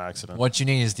buying it on accident. What you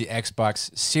need is the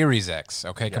Xbox Series X.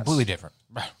 Okay, completely different.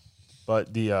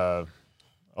 But the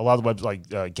a lot of the webs like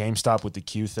GameStop with the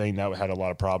queue thing that had a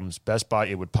lot of problems. Best Buy,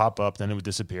 it would pop up, then it would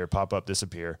disappear, pop up,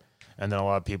 disappear, and then a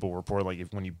lot of people reported like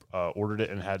if when you ordered it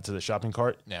and had it to the shopping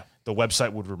cart, Yeah. the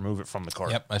website would remove it from the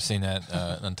cart. Yep, I've seen that.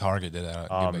 And Target did that.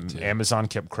 Too. Amazon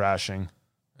kept crashing.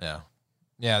 Yeah,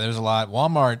 there's a lot.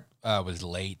 Walmart was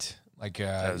late. Like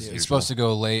As it's usual. supposed to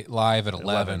go live at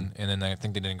 11, and then I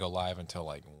think they didn't go live until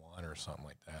like 1 or something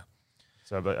like that.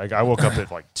 So, but like, I woke up at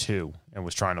like 2 and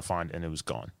was trying to find, and it was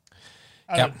gone.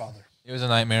 I Yep. didn't bother. It was a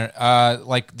nightmare.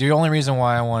 Like the only reason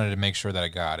why I wanted to make sure that I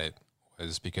got it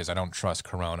was because I don't trust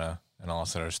Corona and all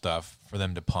this other stuff for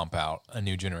them to pump out a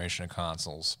new generation of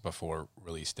consoles before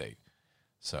release date.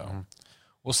 So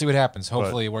we'll see what happens.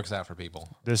 Hopefully, it works out for people.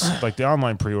 This like the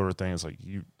online pre-order thing is like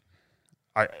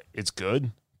it's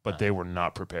good, but they were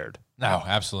not prepared. No,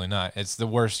 absolutely not. It's the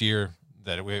worst year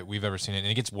that we've ever seen it, and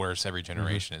it gets worse every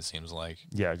generation. It seems like.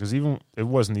 Yeah, because it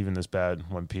wasn't even this bad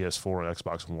when PS4 and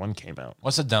Xbox One came out.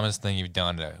 What's the dumbest thing you've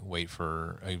done to wait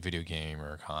for a video game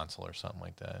or a console or something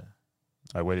like that?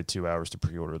 I waited 2 hours to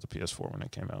pre-order the PS4 when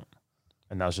it came out,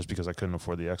 and that was just because I couldn't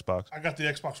afford the Xbox. I got the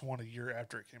Xbox One a year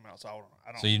after it came out, so I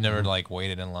don't. So you've never like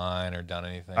waited in line or done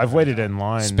anything? I've waited in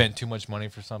line. Spent too much money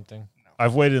for something?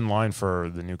 I've waited in line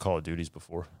for the new Call of Duties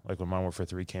before, like when Modern Warfare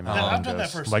 3 came out. Yeah, I've and done that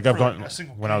just- for like I've for gone a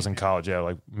single when I was in game. college. Yeah,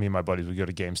 like me and my buddies would go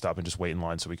to GameStop and just wait in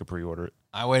line so we could pre-order it.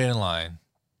 I waited in line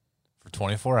for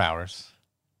 24 hours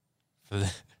for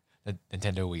the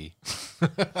Nintendo Wii.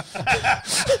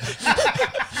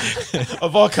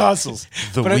 Of all consoles,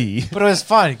 the But Wii. But it was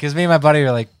fun because me and my buddy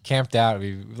were like camped out.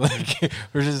 We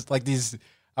were just like these.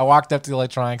 I walked up to the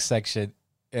electronics section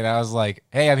and I was like,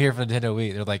 "Hey, I'm here for Nintendo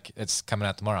Wii." They're like, "It's coming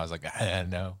out tomorrow." I was like,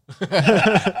 "No."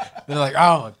 They're like,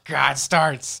 "Oh God, it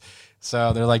starts."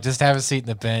 So they're like, just have a seat in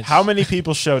the bench. How many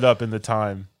people showed up in the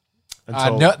time?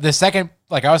 No, the second,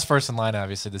 like I was first in line,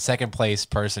 obviously. The second place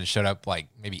person showed up like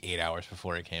maybe 8 hours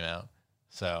before it came out.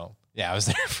 So yeah, I was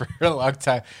there for a long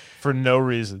time. For no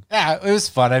reason. Yeah, it was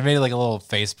fun. I made like a little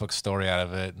Facebook story out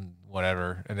of it and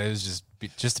whatever. And it was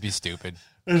just to be stupid.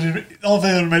 The only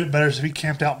thing that would have made it better is if he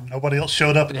camped out and nobody else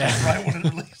showed up right when it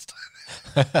released.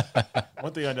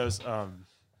 One thing I noticed, a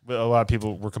lot of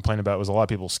people were complaining about was a lot of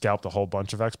people scalped a whole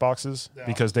bunch of Xboxes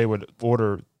because they would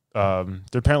order. There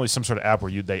apparently some sort of app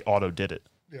where they auto did it.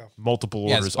 Yeah.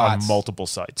 Multiple orders on multiple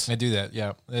sites. They do that,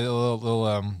 yeah.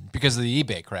 Because of the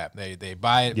eBay crap, they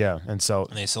buy it, yeah, and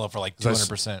they sell it for like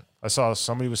 200%. I saw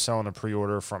somebody was selling a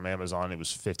pre-order from Amazon. It was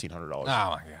 $1,500. Oh my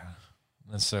god,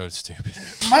 that's so stupid.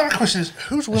 My question is,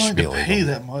 who's willing to pay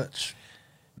that much?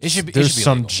 It should be. There's it should be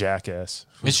some illegal. jackass.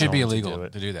 It should be illegal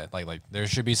to do that. Like there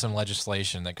should be some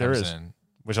legislation that comes in,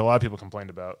 which a lot of people complained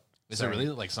about. Is there really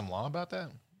like some law about that?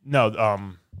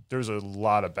 No, there's a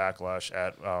lot of backlash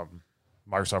at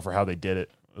Microsoft for how they did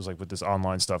it. It was like with this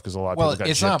online stuff because a lot of people got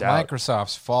it's not gypped out.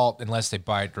 Microsoft's fault unless they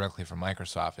buy it directly from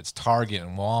Microsoft. It's Target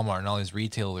and Walmart and all these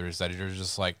retailers that are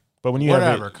just like. But when you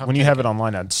have it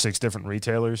online at 6 different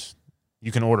retailers,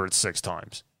 you can order it 6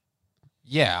 times.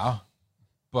 Yeah,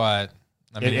 but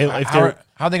I mean, how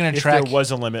are they going to track? If there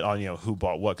was a limit on who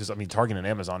bought what, because I mean Target and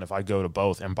Amazon, if I go to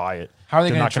both and buy it, how are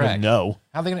they going to track? Know.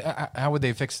 How would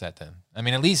they fix that then? I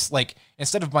mean, at least like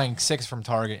instead of buying 6 from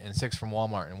Target and 6 from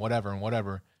Walmart and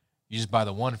whatever, you just buy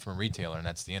the one from a retailer and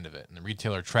that's the end of it. And the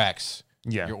retailer tracks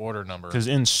your order number. Because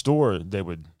in store they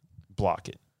would block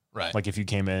it, right? Like if you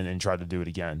came in and tried to do it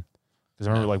again. Because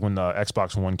I remember like when the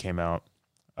Xbox One came out,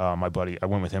 my buddy, I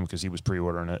went with him because he was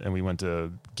pre-ordering it, and we went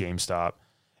to GameStop.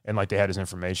 And like they had his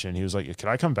information. He was like, "Can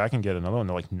I come back and get another one?"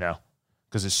 They're like, "No,"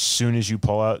 because as soon as you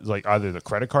pull out, like either the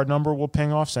credit card number will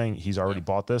ping off saying he's already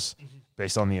bought this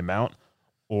based on the amount,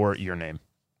 or your name.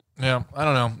 Yeah, I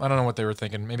don't know. I don't know what they were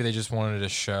thinking. Maybe they just wanted to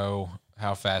show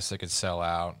how fast they could sell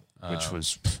out, which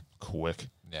was quick.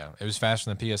 Yeah, it was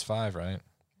faster than PS5, right?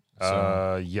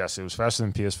 So. Yes, it was faster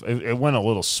than PS5. It went a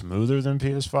little smoother than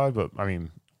PS5, but I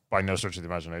mean, by no stretch of the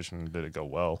imagination did it go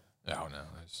well. Oh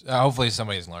no. Hopefully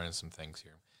somebody's learning some things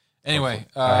here. Anyway,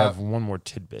 I have one more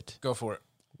tidbit. Go for it.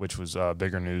 Which was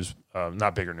bigger news,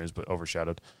 not bigger news, but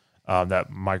overshadowed. That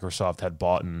Microsoft had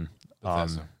bought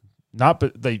Bethesda.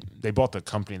 But they bought the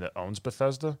company that owns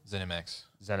Bethesda,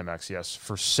 ZeniMax, yes,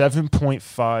 for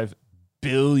 $7.5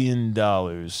 billion.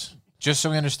 Just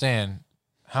so we understand,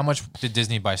 how much did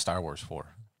Disney buy Star Wars for?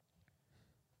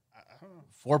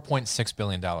 $4.6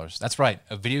 billion. That's right.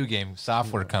 A video game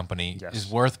software company is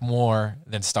worth more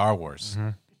than Star Wars. Mm-hmm.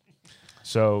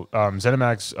 So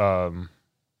ZeniMax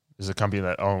is a company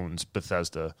that owns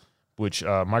Bethesda, which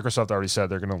Microsoft already said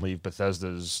they're going to leave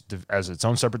Bethesda's as its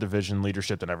own separate division,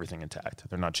 leadership, and everything intact.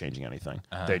 They're not changing anything.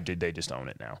 They just own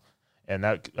it now. And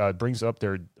that brings up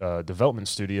their development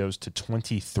studios to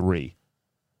 23.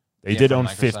 They did own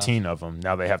Microsoft. 15 of them.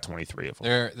 Now they have 23 of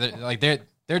them.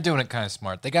 They're doing it kind of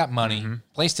smart. They got money. Mm-hmm.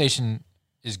 PlayStation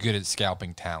is good at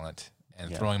scalping talent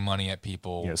and throwing money at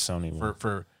people. Yeah, Sony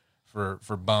for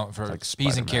like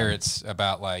peas and carrots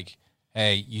about like,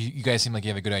 hey, you guys seem like you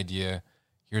have a good idea.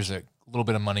 Here's a little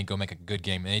bit of money. Go make a good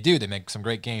game. And they do. They make some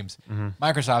great games. Mm-hmm.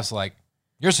 Microsoft's like,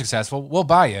 you're successful. We'll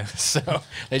buy you. So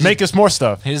they make us more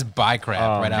stuff. They just buy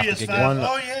crap right after.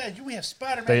 Oh yeah, we have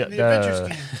Spider-Man in the Avengers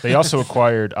game. They also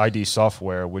acquired ID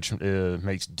Software, which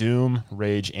makes Doom,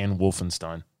 Rage, and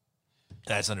Wolfenstein.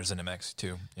 That's under ZeniMax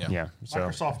too. Yeah. So.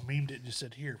 Microsoft memed it and just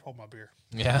said, "Here, hold my beer."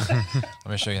 Yeah.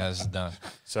 Let me show you how this is done.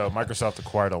 So Microsoft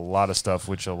acquired a lot of stuff,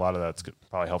 which a lot of that's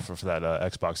probably helpful for that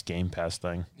Xbox Game Pass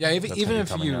thing. Yeah, even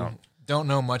if you don't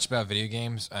know much about video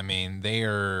games, I mean, they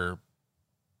are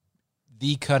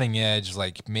the cutting edge,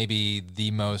 like maybe the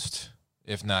most,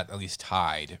 if not at least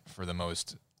tied for the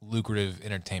most lucrative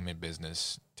entertainment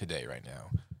business today right now,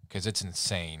 because it's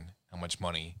insane how much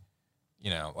money,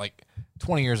 like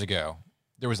 20 years ago,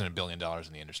 there wasn't $1 billion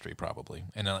in the industry probably.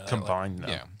 And combined, no.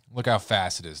 Yeah. Look how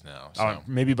fast it is now. So.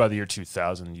 Maybe by the year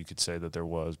 2000, you could say that there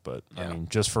was, but I mean,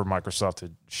 just for Microsoft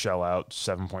to shell out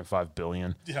 $7.5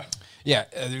 billion. Yeah. Yeah.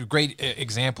 A great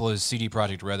example is CD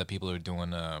Projekt Red that people are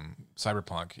doing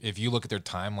Cyberpunk. If you look at their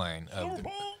timeline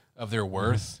of their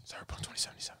worth, Cyberpunk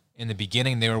 2077. In the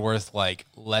beginning, they were worth like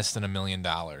less than $1 million,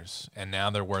 and now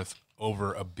they're worth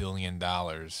over $1 billion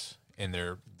in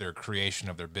their creation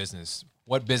of their business.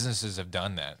 What businesses have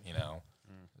done that?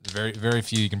 Very, very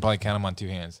few. You can probably count them on 2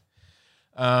 hands.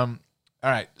 All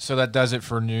right, so that does it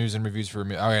for news and reviews for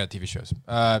TV shows.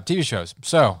 TV shows.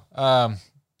 So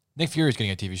Nick Fury's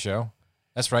getting a TV show.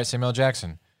 That's right, Samuel L.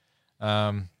 Jackson.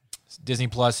 Disney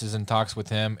Plus is in talks with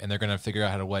him, and they're going to figure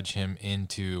out how to wedge him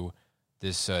into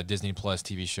this Disney Plus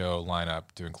TV show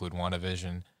lineup to include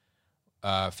WandaVision,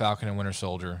 Falcon and Winter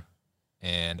Soldier,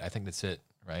 and I think that's it.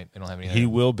 Right? They don't have any. He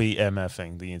will be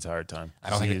MFing the entire time. I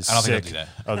don't think he's they'll sick do that.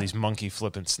 of these monkey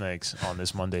flipping snakes on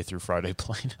this Monday through Friday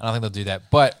plane. I don't think they'll do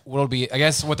that. But what'll be, I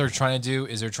guess, what they're trying to do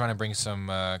is they're trying to bring some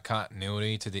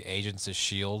continuity to the Agents of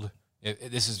Shield.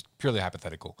 This is purely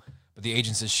hypothetical, but the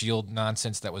Agents of Shield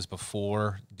nonsense that was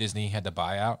before Disney had the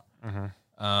buyout,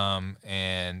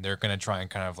 and they're going to try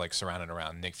and kind of like surround it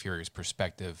around Nick Fury's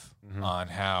perspective on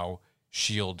how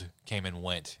Shield came and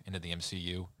went into the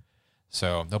MCU.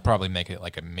 So they'll probably make it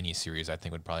like a mini series. I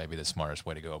think would probably be the smartest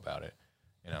way to go about it.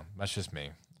 You know, that's just me.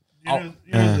 You know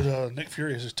that Nick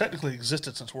Fury has technically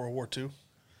existed since World War II.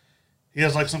 He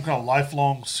has like some kind of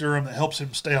lifelong serum that helps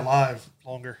him stay alive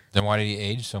longer. Then why did he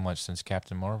age so much since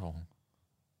Captain Marvel?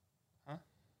 Huh?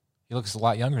 He looks a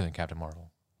lot younger than Captain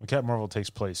Marvel. When Captain Marvel takes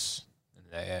place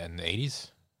In the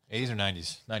 80s? 80s or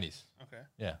 90s? 90s. Okay.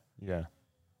 Yeah. Yeah.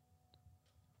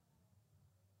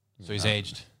 So he's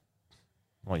aged.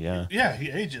 Well, yeah. Yeah, he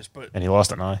ages, but And he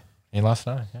lost an eye. He lost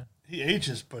an eye, yeah. he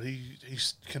ages, but he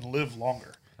can live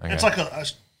longer. Okay. It's like a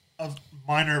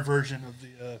minor version of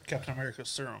the Captain America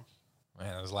serum.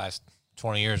 Man, those last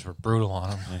 20 years were brutal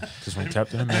on him. Because when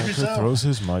Captain America so. throws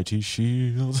his mighty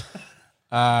shield.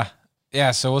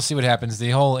 Yeah, so we'll see what happens. The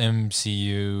whole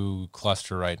MCU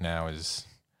cluster right now is...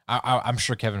 I'm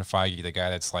sure Kevin Feige, the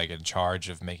guy that's like in charge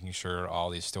of making sure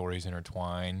all these stories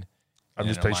intertwine... I'm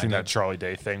just picturing that Charlie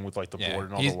Day thing with like the board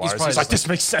and all the wires. probably He's like, this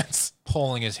makes sense.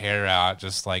 Pulling his hair out,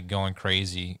 just like going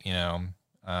crazy, you know.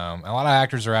 A lot of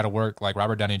actors are out of work. Like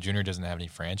Robert Downey Jr. doesn't have any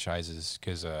franchises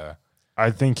because... I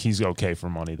think he's okay for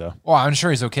money, though. Well, I'm sure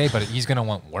he's okay, but he's going to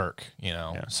want work, you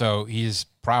know. Yeah. So he's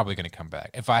probably going to come back.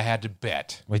 If I had to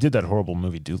bet. Well, he did that horrible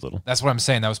movie, Doolittle. That's what I'm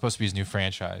saying. That was supposed to be his new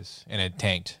franchise, and it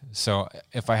tanked. So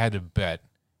if I had to bet,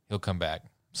 he'll come back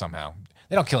somehow.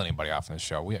 They don't kill anybody off in this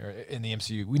show. We are in the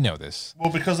MCU. We know this.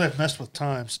 Well, because they've messed with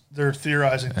times, they're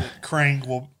theorizing that Krang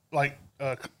will, like,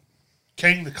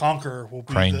 Kang the Conqueror will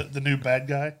be the new bad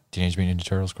guy. Teenage Mutant Ninja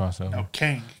Turtles crossover. No,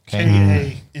 Kang.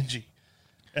 K-A-N-G.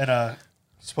 And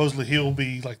supposedly he'll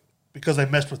be, like, because they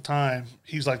messed with time,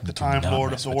 he's like the Time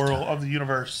Lord of the world, of the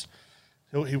universe.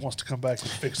 He wants to come back and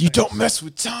fix You things. don't mess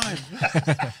with time.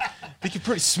 Think you're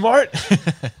pretty smart?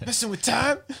 Messing with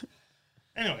time?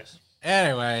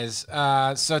 Anyways,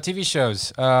 so TV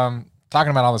shows. Talking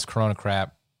about all this Corona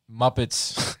crap.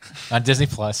 Muppets on Disney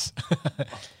Plus.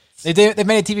 They made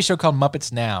a TV show called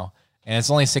Muppets Now, and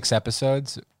it's only 6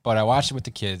 episodes. But I watched it with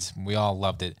the kids. We all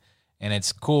loved it, and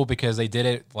it's cool because they did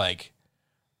it like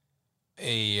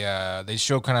they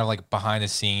show kind of like behind the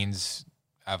scenes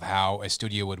of how a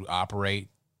studio would operate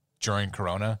during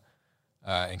Corona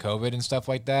and COVID and stuff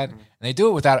like that. And they do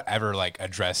it without ever like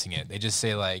addressing it. They just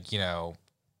say like, you know,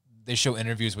 they show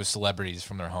interviews with celebrities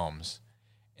from their homes,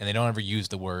 and they don't ever use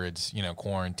the words, you know,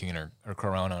 quarantine or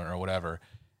Corona or whatever.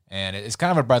 And it's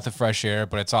kind of a breath of fresh air,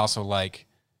 but it's also like,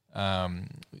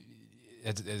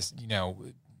 it's you know,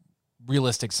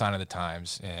 realistic sign of the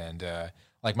times. And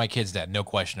like my kids' dad, no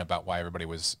question about why everybody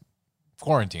was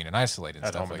quarantined and isolated and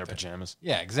At stuff home in like their that. pajamas.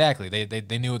 Yeah, exactly.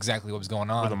 They knew exactly what was going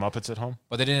on. Were the Muppets at home?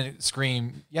 But they didn't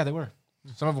scream. Yeah, they were.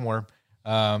 Some of them were.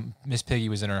 Miss Piggy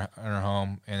was in her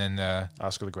home, and then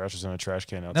Oscar the Grouch was in a trash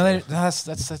can no, outside.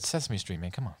 that's Sesame Street, man.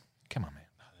 Come on, man.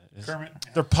 Kermit.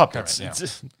 They're puppets. Kermit,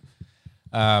 It's-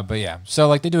 But yeah, so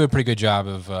like they do a pretty good job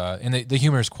of, and the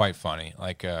humor is quite funny,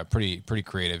 like pretty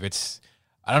creative. It's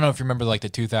I don't know if you remember like the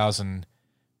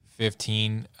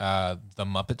 2015 The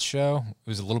Muppets Show. It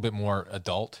was a little bit more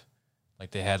adult,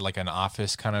 like they had like an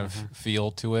office kind of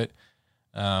feel to it.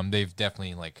 They've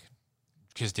definitely like,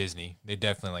 because Disney, they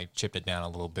definitely like chipped it down a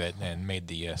little bit and made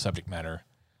the subject matter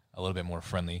a little bit more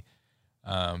friendly.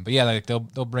 But yeah, like they'll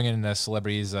bring in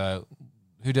celebrities.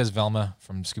 Who does Velma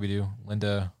from Scooby Doo?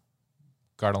 Linda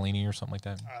Cardellini or something like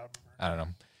that. I don't know.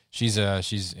 She's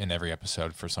in every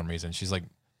episode for some reason. She's like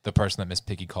the person that Miss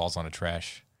Piggy calls on a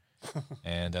trash,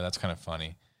 and that's kind of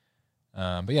funny.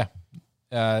 But yeah,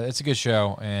 it's a good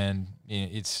show, and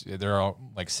they're all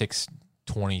like 6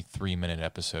 23-minute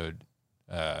episodes,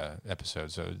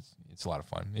 so it's a lot of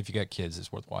fun. If you got kids,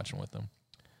 it's worth watching with them.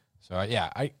 So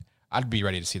yeah, I'd be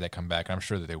ready to see that come back. I'm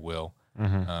sure that they will,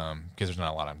 because there's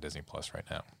not a lot on Disney Plus right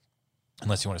now,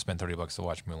 unless you want to spend $30 to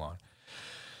watch Mulan.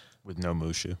 with no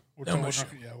Mushu. I wouldn't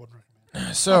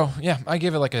recommend. So yeah, I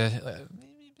give it like a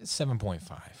 7.5.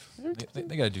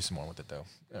 They got to do some more with it though.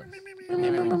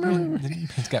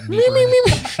 It's got Beaker. In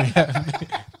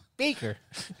it. Beaker.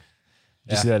 Did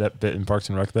you see that bit in Parks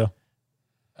and Rec though?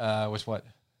 Which what?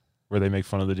 where they make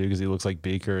fun of the dude because he looks like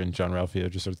Beaker, and John Ralphio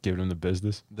just starts giving him the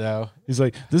business. No. He's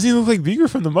like, does he look like Beaker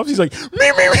from the Muppets? He's like,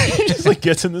 me. He just like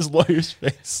gets in this lawyer's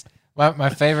face. My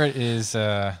favorite is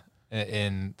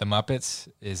in the Muppets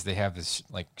is they have this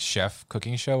like chef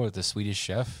cooking show with the Swedish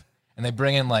chef, and they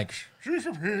bring in like Swedish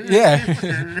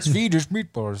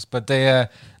meatballs, but they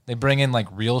bring in like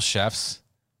real chefs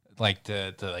like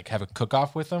to like have a cook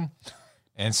off with them,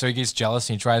 and so he gets jealous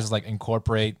and he tries to like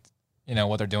incorporate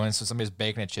what they're doing. So somebody's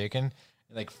baking a chicken,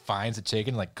 and like finds a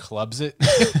chicken, like clubs it,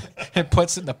 and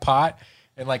puts it in the pot,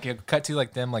 and like it'll cut to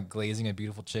like them like glazing a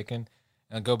beautiful chicken.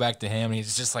 And I'll go back to him, and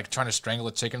he's just like trying to strangle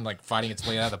a chicken, like fighting its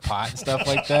way out of the pot and stuff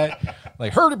like that.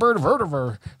 Like hurdy bird of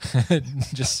her,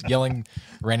 just yelling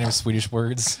random Swedish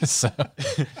words. So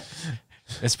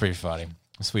it's pretty funny.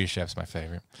 The Swedish Chef's my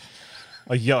favorite.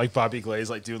 Like Bobby Glaze,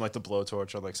 like doing like the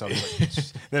blowtorch or like something. Like,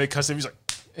 then it cuts him. He's like,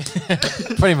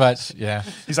 pretty much, yeah.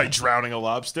 He's like drowning a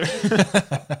lobster.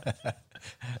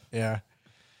 Yeah.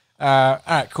 All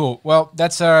right, cool. Well,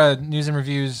 that's our news and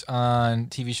reviews on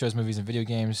TV shows, movies, and video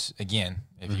games. Again,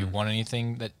 if you want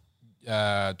anything that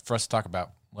for us to talk about,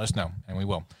 let us know, and we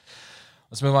will.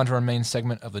 Let's move on to our main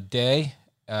segment of the day.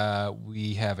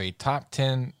 We have a top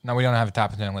 10. No, we don't have a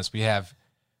top 10 list. We have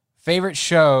favorite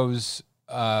shows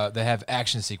that have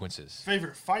action sequences.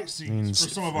 Favorite fight scenes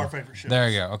for some of our favorite shows. There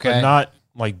you go. Okay. But not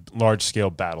like large scale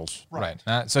battles. Right.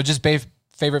 So just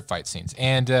favorite fight scenes.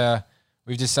 And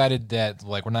we've decided that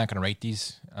like we're not going to rate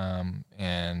these,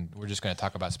 and we're just going to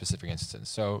talk about specific instances.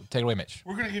 So take it away, Mitch.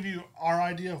 We're going to give you our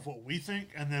idea of what we think,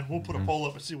 and then we'll put a poll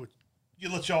up and see what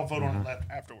let y'all vote on it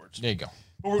afterwards. There you go.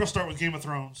 But we're going to start with Game of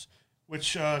Thrones,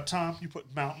 which Tom, you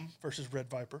put Mountain versus Red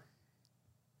Viper.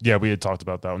 Yeah, we had talked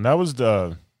about that one. That was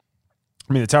the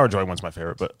Tower of Joy one's my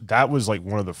favorite, but that was like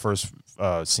one of the first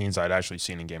scenes I'd actually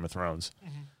seen in Game of Thrones,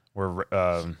 where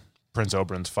Prince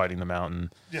Oberyn's fighting the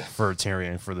Mountain for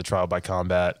Tyrion for the trial by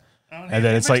combat. And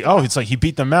then it's like he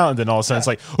beat the Mountain. Then all of a sudden it's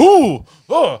like, ooh,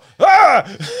 oh,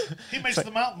 ah! He makes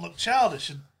the Mountain look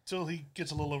childish until he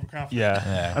gets a little overconfident.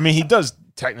 Yeah. I mean, he does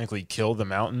technically kill the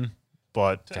Mountain,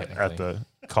 but at the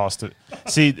cost of.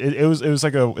 See, it's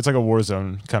like a war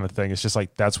zone kind of thing. It's just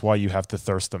like that's why you have to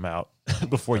thirst them out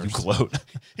before you gloat.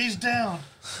 He's down,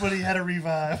 but he had a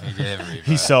revive. He did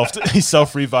revive. He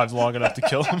self revived long enough to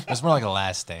kill him. It was more like a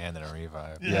last stand than a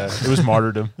revive. Yeah, it was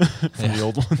martyrdom from the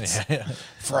old ones. Yeah.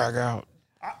 Frag out.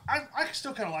 I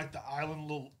still kind of like the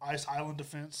little ice island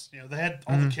defense. They had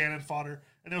all the cannon fodder,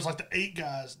 and it was like the 8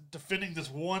 guys defending this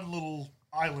one little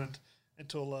island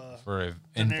until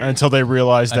they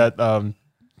realized that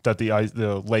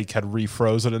the lake had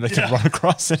refrozen and they could run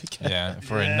across it again. Yeah,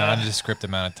 for a nondescript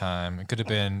amount of time. It could have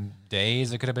been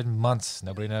days. It could have been months.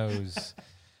 Nobody knows.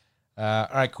 All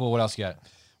right, cool. What else you got?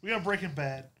 We got Breaking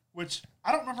Bad, which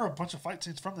I don't remember a bunch of fight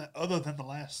scenes from that other than the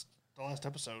last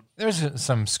episode. There's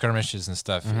some skirmishes and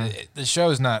stuff. The show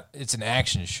is not. It's an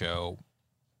action show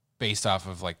based off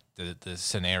of like the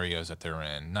scenarios that they're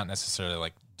in, not necessarily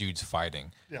like dudes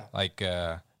fighting. Yeah. Like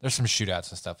there's some shootouts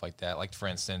and stuff like that. Like for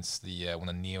instance, when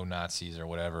the neo-Nazis or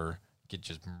whatever get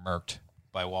just murked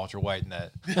by Walter White and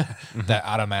that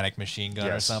automatic machine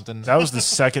gun or something. That was the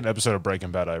second episode of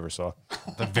Breaking Bad I ever saw.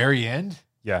 The very end?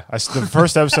 Yeah. The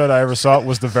first episode I ever saw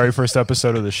was the very first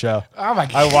episode of the show. Oh my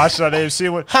God. I watched it on AMC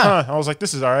and went, I was like,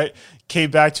 this is all right. Came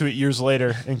back to it years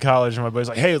later in college and my buddy's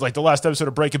like, hey, like the last episode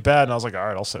of Breaking Bad. And I was like, all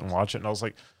right, I'll sit and watch it. And I was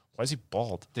like, why is he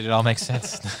bald? Did it all make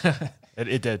sense?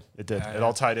 It did. It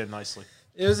all tied in nicely.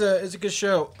 It was a good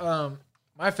show.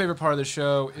 My favorite part of the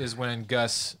show is when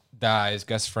Gus dies.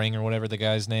 Gus Fring or whatever the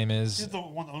guy's name is. He's the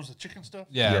one that owns the chicken stuff?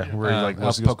 Yeah. Where he like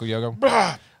El Poco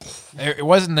Yogo. It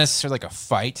wasn't necessarily like a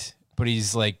fight, but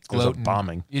he's like gloating. It was a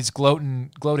bombing. He's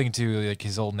gloating to like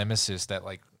his old nemesis, that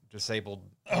like disabled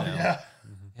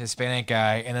Hispanic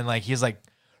guy, and then like he's like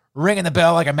ringing the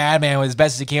bell like a madman with as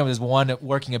best as he can with his one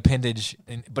working appendage,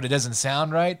 but it doesn't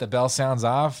sound right. The bell sounds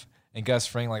off, and Gus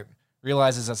Fring like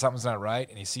realizes that something's not right,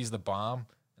 and he sees the bomb,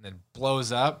 and then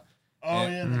blows up. Oh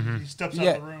yeah, he steps out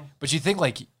of the room. But you think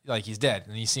like he's dead,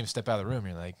 and you see him step out of the room.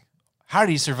 You're like, how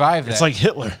did he survive that? It's like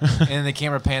Hitler. And then the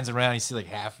camera pans around, and you see like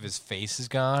half of his face is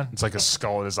gone. It's like a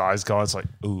skull and his eyes gone. It's like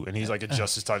ooh, and he's like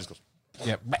adjusts his tie, just goes.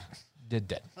 Yep,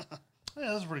 dead. Yeah,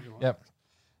 that's a pretty good one. Yep.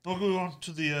 We'll go on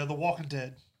to the Walking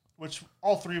Dead, which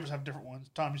all 3 of us have different ones.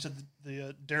 Tom, you said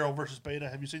the Daryl versus Beta.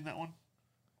 Have you seen that one?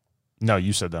 No,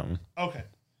 you said that one. Okay.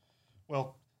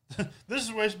 Well, this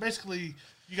is where it's basically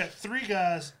you got 3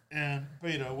 guys and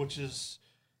Beta, which is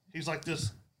he's like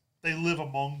this. They live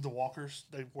among the walkers.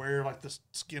 They wear like this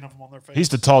skin of them on their face. He's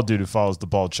the tall dude who follows the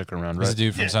bald chick around, right? He's the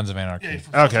dude from Sons of Anarchy.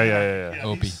 Yeah.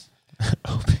 Opie.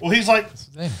 Well, he's like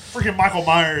freaking Michael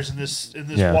Myers in this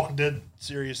Walking Dead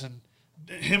series, and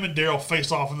him and Daryl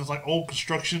face off in this like old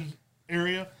construction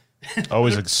area.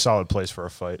 Always a solid place for a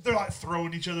fight. They're like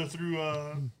throwing each other through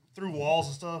walls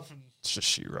and stuff, and It's just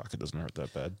sheetrock. It doesn't hurt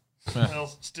that bad. well,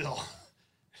 still,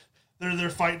 they're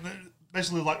fighting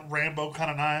basically like Rambo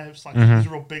kind of knives, like these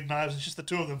real big knives. It's just the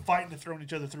two of them fighting and throwing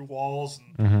each other through walls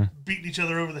and beating each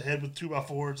other over the head with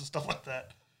 2x4s and stuff like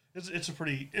that. It's a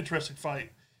pretty interesting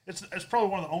fight. It's probably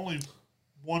one of the only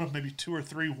one of maybe 2 or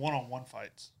 3 one-on-one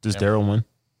fights. Does Daryl win?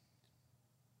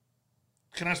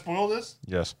 Can I spoil this?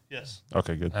 Yes. Yes.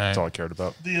 Okay, good. All right. That's all I cared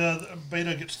about. The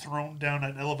Beta gets thrown down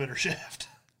an elevator shaft.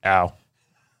 Ow.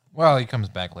 Well, he comes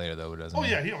back later though, doesn't Oh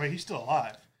he? yeah, he's still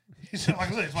alive. He's like I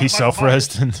said, he's He Michael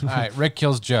self-resed. All right, Rick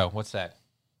kills Joe. What's that?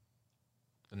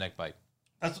 The neck bite.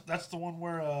 Myers. That's the one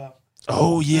where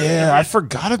Oh, yeah. I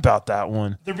forgot about that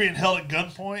one. they're being held at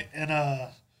gunpoint and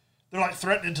they're like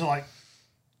threatening to like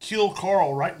kill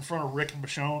Carl right in front of Rick and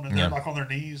Michonne, and they're like on their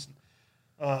knees.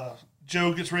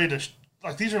 Joe gets ready to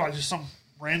like these are like just some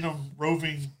random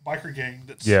roving biker gang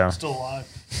that's still alive.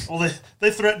 Well,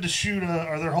 they threaten to shoot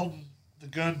or they're holding the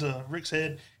gun to Rick's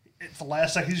head. At the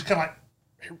last second, he just kind of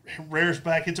like rears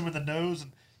back, hits him in the nose,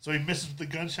 and so he misses the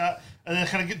gunshot, and then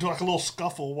kind of get into like a little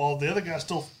scuffle while the other guy's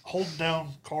still holding down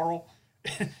Carl.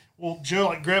 Well, Joe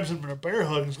like grabs him in a bear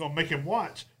hug and is going to make him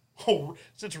watch. Oh,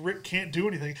 since Rick can't do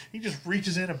anything, he just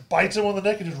reaches in and bites him on the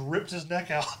neck and just rips his neck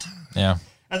out. Yeah.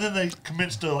 And then they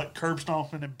commence to like curb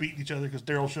stomping and beating each other because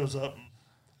Daryl shows up.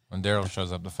 When Daryl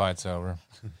shows up, the fight's over.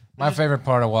 My favorite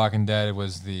part of Walking Dead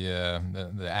was the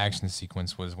action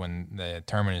sequence was when the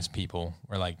Terminus people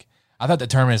were like, I thought the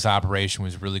Terminus operation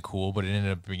was really cool, but it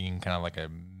ended up being kind of like a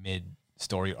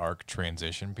mid-story arc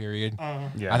transition period.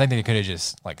 Yeah. I think they could have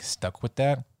just like stuck with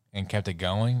that and kept it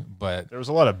going, but There was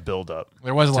a lot of build-up.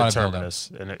 there was a lot of Terminus,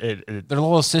 build-up. and it Their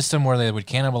little system where they would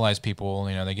cannibalize people,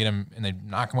 you know, they get them and they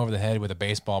knock them over the head with a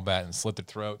baseball bat and slit their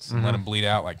throats and let them bleed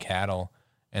out like cattle,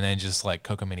 and then just like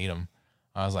cook them and eat them.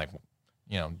 I was like,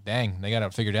 you know, dang, they got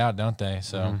it figured out, don't they?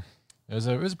 So it was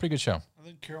a pretty good show. And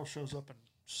then Carol shows up and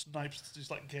snipes these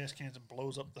like gas cans and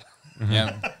blows up the.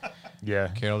 Yeah, yeah.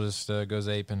 Carol just goes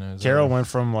ape and it was Carol over. went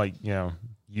from like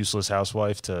useless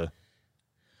housewife to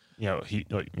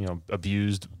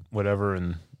abused whatever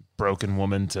and broken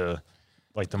woman to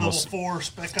like the Level most 4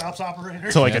 spec ops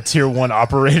operator. to like a tier 1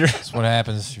 operator. That's what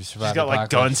happens if you survive. She's got like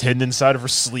guns hidden inside of her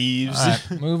sleeves. All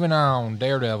right, moving on.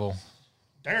 Daredevil.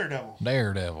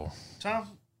 Daredevil. Tom,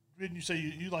 didn't you say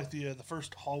you like the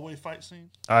first hallway fight scene?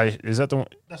 Is that the one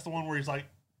That's the one where he's like,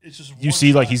 it's just you one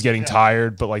see? Like shot. he's getting Yeah.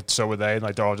 tired, but like so are they. And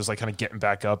like they're all just like kind of getting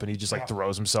back up, and he just like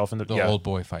throws himself in the. The old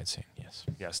boy fight scene.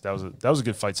 Yes. That was a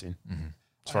good fight scene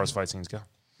as far as fight scenes go.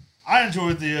 I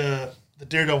enjoyed the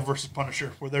Daredevil versus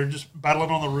Punisher, where they're just battling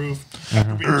on the roof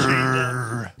after being chained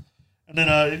up. And then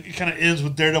it kind of ends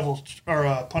with Daredevil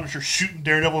or Punisher shooting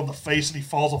Daredevil in the face, and he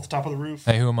falls off the top of the roof.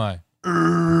 Hey, who am I?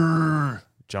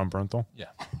 John Bernthal Yeah.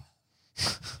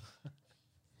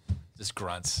 Just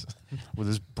grunts. with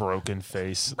his broken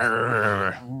face.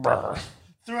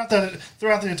 Throughout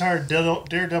the entire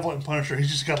Daredevil and Punisher, he's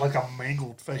just got like a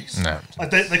mangled face. No.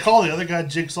 Like they call the other guy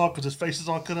Jigsaw because his face is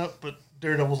all cut up, but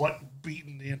Daredevil's like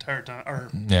beaten the entire time, or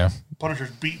Yeah.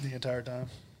 Punisher's beaten the entire time.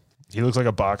 He looks like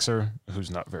a boxer who's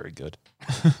not very good.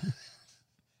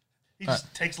 He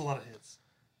just takes a lot of hits.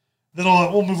 Then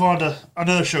we'll move on to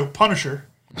another show, Punisher.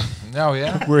 Oh,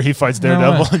 yeah? Where he fights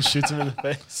Daredevil and shoots him in the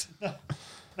face.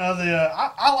 Now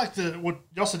I like what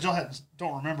y'all said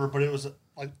don't remember, but it was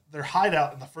like their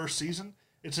hideout in the first season.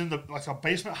 It's in the like a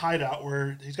basement hideout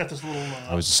where he's got this little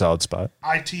That was a solid spot.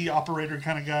 IT operator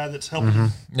kind of guy that's helping him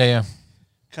Yeah.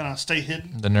 kind of stay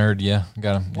hidden. The nerd, yeah.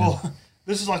 Got him. Yeah. Well,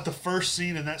 this is like the first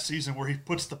scene in that season where he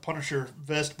puts the Punisher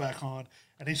vest back on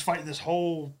and he's fighting this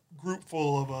whole group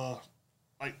full of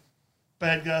like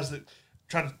bad guys that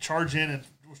tried to charge in and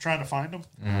was trying to find him.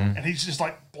 And he's just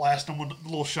like blasting them with a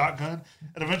little shotgun.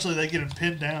 And eventually they get him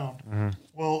pinned down.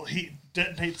 Well, he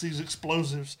detonates these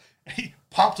explosives. And he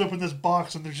pops open this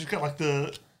box and there's just got like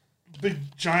the big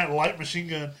giant light machine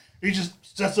gun. He just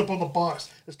sets up on the box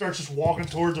and starts just walking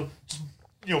towards him, just,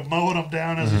 mowing them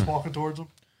down as he's walking towards them.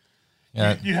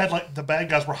 Yeah. You had like the bad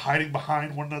guys were hiding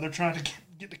behind one another trying to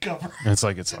get to cover. It's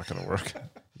like it's not gonna work.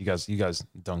 You guys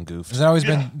done goofed. Has that always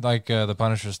been like the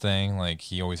Punisher's thing? Like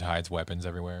he always hides weapons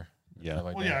everywhere. Yeah. Stuff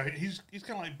like Well, that. yeah, he's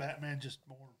kind of like Batman, just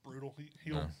more brutal.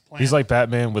 He'll plan. He's like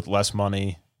Batman with less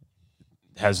money,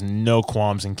 has no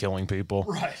qualms in killing people.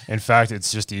 Right. In fact,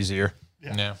 it's just easier.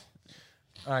 Yeah.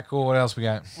 All right, cool. What else we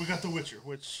got? We got The Witcher,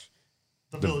 which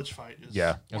the village fight is.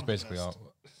 Yeah. one That's of the basically best.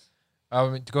 all.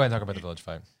 Go ahead and talk about the village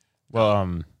fight.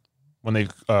 Well, when they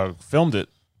filmed it,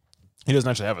 He doesn't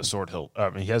actually have a sword hilt. I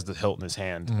mean, he has the hilt in his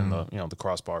hand and the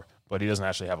crossbar, but he doesn't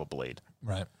actually have a blade.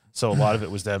 Right. So a lot of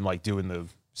it was them like doing the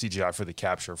CGI for the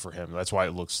capture for him. That's why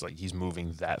it looks like he's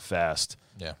moving that fast.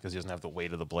 Yeah. Because he doesn't have the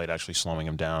weight of the blade actually slowing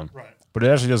him down. Right. But it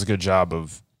actually does a good job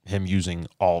of him using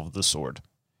all of the sword.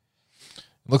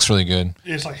 Looks really good.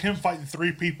 It's like him fighting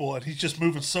 3 people, and he's just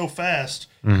moving so fast,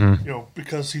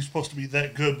 because he's supposed to be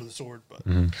that good with the sword. But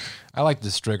I like the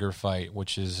Stricker fight,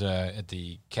 which is at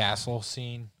the castle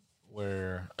scene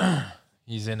where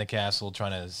he's in the castle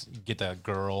trying to get that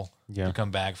girl to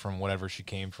come back from whatever she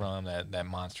came from. That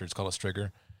monster. It's called a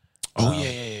Stricker. Oh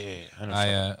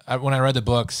yeah. I when I read the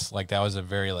books, like that was a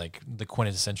very like the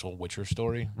quintessential Witcher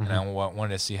story, and I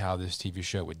wanted to see how this TV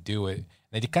show would do it.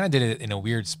 They kind of did it in a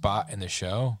weird spot in the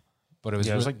show, but it was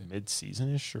it was like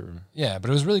mid-season-ish or but it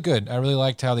was really good. I really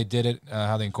liked how they did it,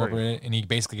 how they incorporated it, and he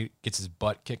basically gets his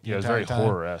butt kicked. it was very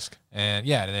horror-esque. And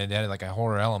and they had like a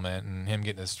horror element, and him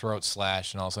getting his throat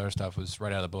slashed and all this other stuff was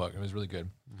right out of the book. It was really good.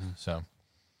 So,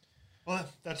 well,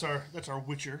 that's our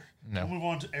Witcher. No. We'll move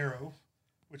on to Arrow,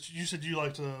 which you said you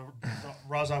liked the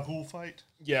Ra's al Ghul fight.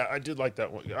 Yeah, I did like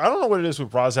that one. I don't know what it is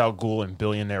with Ra's al Ghul and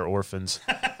Billionaire Orphans.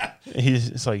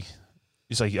 He's like,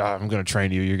 I'm going to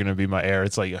train you. You're going to be my heir.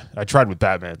 It's like, I tried with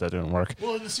Batman. That didn't work.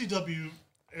 Well, in the CW,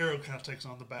 Arrow kind of takes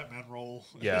on the Batman role.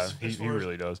 Yeah, as he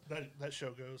really does. That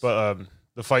show goes. But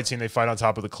the fight scene, they fight on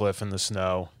top of the cliff in the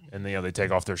snow, and they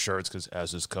take off their shirts because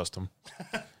as is custom.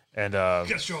 And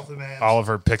gotta show off the man.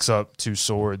 Oliver picks up 2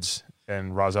 swords,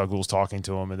 and Ra's al Ghul's talking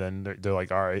to him, and then they're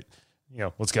like, all right,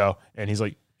 let's go. And he's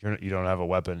like, you don't have a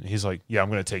weapon. He's like, yeah, I'm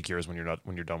going to take yours when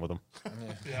you're done with them.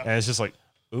 Yeah. And it's just like,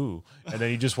 ooh. And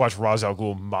then you just watch Ra's al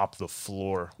Ghul mop the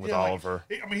floor with Oliver.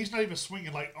 I mean, he's not even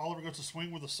swinging. Like, Oliver goes to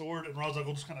swing with a sword, and Ra's al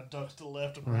Ghul just kind of ducks to the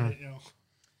left and right,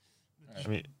 I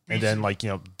mean, and then,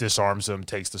 disarms him,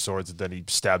 takes the swords, and then he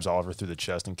stabs Oliver through the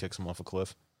chest and kicks him off a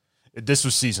cliff. This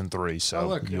was season 3,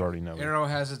 so you already know. Arrow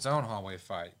has its own hallway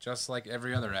fight, just like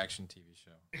every other action TV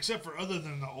show. Except for other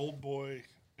than the Old Boy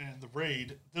and the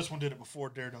Raid, this one did it before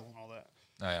Daredevil and all that.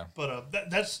 Oh, yeah. But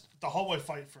that's the hallway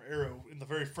fight for Arrow in the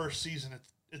very first season.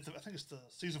 I think it's the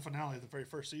season finale of the very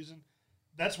first season.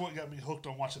 That's what got me hooked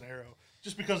on watching Arrow.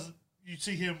 Just because you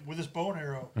see him with his bow and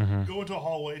arrow go into a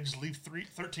hallway and just leave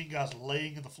 13 guys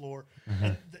laying in the floor.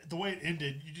 And the way it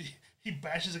ended, he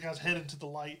bashes a guy's head into the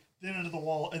light, then into the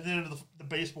wall, and then into the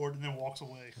baseboard, and then walks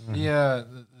away. Yeah,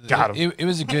 Got him. It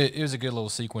was a good little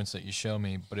sequence that you showed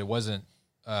me, but it wasn't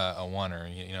a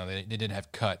oneer. They did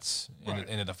have cuts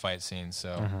into the fight scene,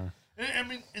 so. I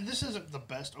mean, and this isn't the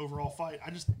best overall fight.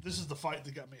 This is the fight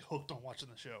that got me hooked on watching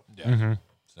the show. Yeah.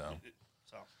 So.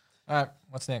 All right,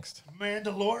 what's next?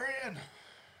 Mandalorian.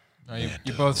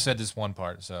 You both said this one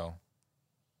part, so.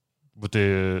 With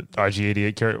the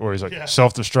IG-88 character, where he's like,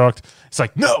 self-destruct. It's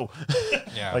like, no!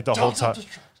 Yeah. Like the whole time.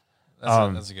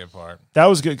 That's a good part. That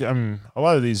was good. I mean, a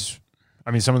lot of these,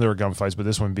 some of them were gunfights, but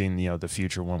this one being, the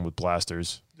future one with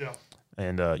blasters. Yeah.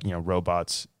 And,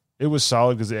 robots. It was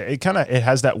solid because it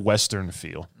has that Western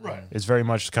feel. Right. It's very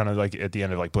much kind of like at the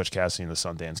end of like Butch Cassidy and the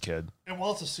Sundance Kid. And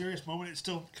while it's a serious moment, it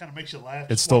still kind of makes you laugh.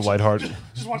 It's still lighthearted.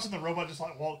 Just watching the robot just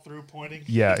like walk through pointing.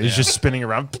 Yeah, it's just spinning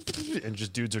around and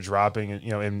just dudes are dropping and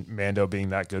and Mando being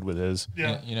that good with his.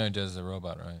 Yeah. Who does the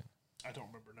robot, right? I don't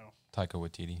remember now. Taika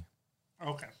Waititi.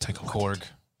 Okay. Korg.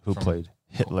 Who played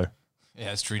Hitler.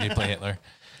 Yeah, it's true. He did play Hitler.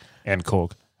 And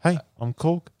Korg. Hey, I'm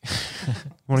Korg. You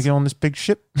want to get on this big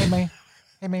ship?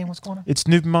 Hey man, what's going on? It's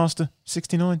Noob Master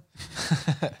 69.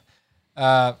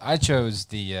 I chose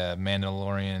the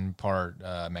Mandalorian part,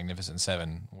 Magnificent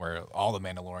Seven, where all the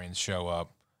Mandalorians show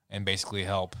up and basically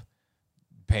help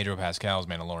Pedro Pascal's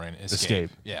Mandalorian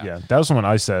escape. Yeah. That was the one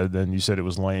I said. Then you said it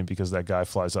was lame because that guy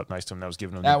flies up next to him. That was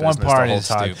giving him that the one business part the whole is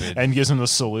time, stupid, and gives him the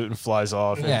salute and flies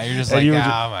off. Yeah, you're just and like, you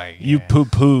oh my god. You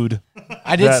poo-pooed.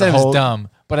 I did say it whole- was dumb,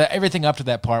 but everything up to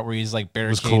that part where he's like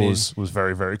was barricaded. cool. Was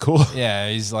very, very cool. Yeah,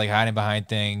 he's like hiding behind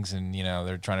things, and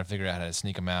they're trying to figure out how to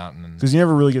sneak him out. And Because you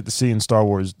never really get to see in Star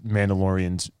Wars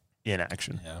Mandalorians in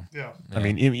action. Yeah. I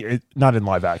mean, not in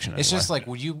live action. it's anyway. just like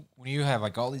when you have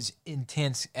like all these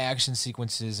intense action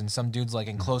sequences, and some dude's like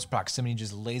in close proximity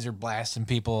just laser blasting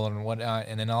people and whatnot,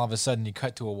 and then all of a sudden you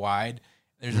cut to a wide.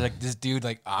 There's like this dude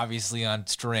like obviously on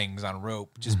strings on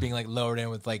rope, just being like lowered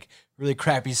in with like really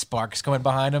crappy sparks coming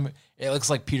behind him. It looks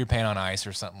like Peter Pan on ice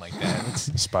or something like that.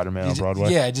 It's, Spider-Man on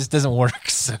Broadway. Yeah, it just doesn't work.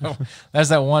 So there's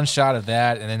that one shot of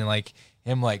that, and then like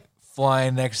him like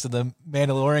flying next to the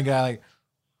Mandalorian guy,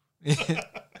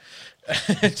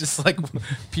 like just like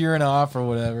peering off or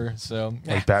whatever. So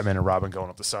Like Batman and Robin going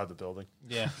up the side of the building.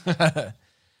 yeah.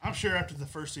 I'm sure after the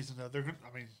first season, though,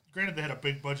 Granted, they had a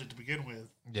big budget to begin with.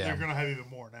 Yeah. They're going to have even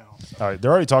more now. So. All right,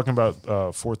 they're already talking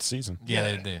about fourth season. Yeah,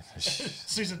 Yeah. they did.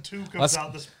 Season 2 comes Let's-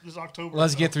 out this October.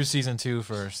 Let's so get through season 2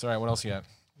 first. All right, what else you got?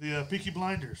 the Peaky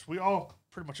Blinders. We all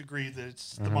pretty much agree that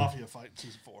it's the Mafia fight in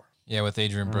season 4. Yeah, with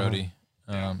Adrian Brody.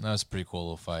 That was a pretty cool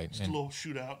little fight. Just a little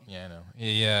shootout. Yeah, I know.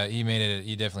 Yeah, he made it.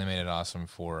 He definitely made it awesome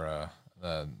for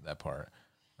that part.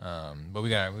 But we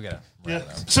gotta wrap Yeah. it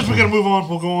up. Since we got to move on,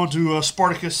 we'll go on to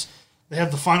Spartacus. They have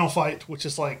the final fight, which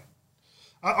is like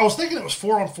I was thinking it was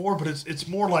 4-on-4, but it's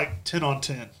more like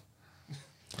 10-on-10.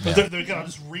 Yeah. They got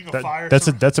this ring of That- fire.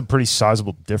 that's a pretty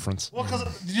sizable difference. Well, because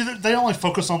they only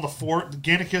focus on the 4: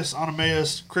 Gannicus,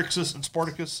 Oenomaus, Crixus, and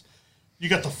Spartacus. You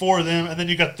got the 4 of them, and then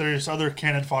you got these other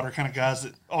cannon fodder kind of guys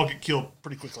that all get killed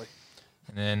pretty quickly.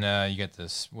 And then you get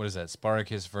this. What is that?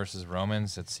 Spartacus versus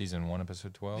Romans. That's season 1,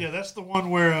 episode 12. Yeah, that's the one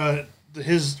where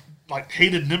his like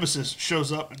hated nemesis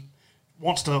shows up and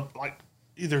wants to like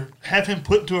either have him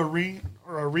put into a ring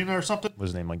or arena or something. Was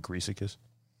his name like Greasicus?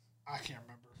 I can't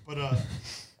remember, but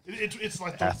it's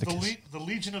like the Athicus.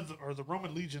 Legion of the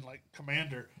Roman Legion like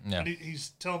commander, Yeah. and he's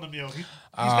telling them he's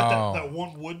got Oh. that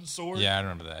one wooden sword. Yeah, I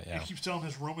remember that. Yeah. He keeps telling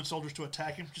his Roman soldiers to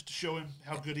attack him just to show him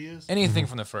how good he is. Anything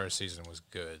from the first season was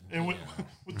good. And with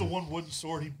the one wooden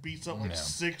sword, he beats up like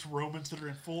 6 Romans that are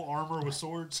in full armor with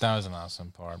swords. That was an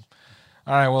awesome part.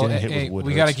 All right, well, Getting hit with hey, wood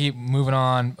we got to hurts. keep moving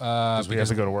on. We have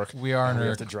to go to work. We are And we under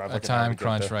have to drive a like an hour time to get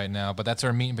crunch there. right now, but that's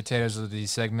our meat and potatoes of the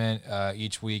segment.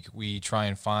 Each week, we try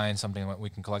and find something that we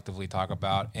can collectively talk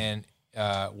about and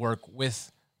work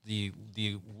with the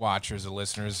watchers, the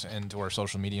listeners, and to our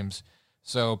social mediums.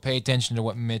 So pay attention to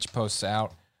what Mitch posts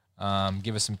out.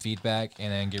 Give us some feedback,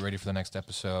 and then get ready for the next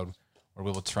episode, where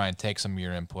we will try and take some of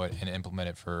your input and implement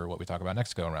it for what we talk about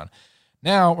next go around.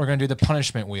 Now we're going to do the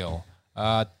punishment wheel.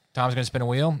 Tom's going to spin a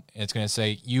wheel. And it's going to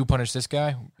say, "You punish this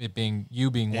guy." It being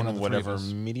you being one of the whatever three of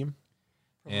us. medium.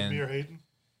 Probably And- me or Hayden.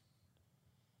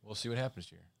 We'll see what happens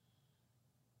here.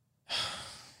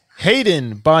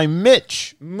 Hayden by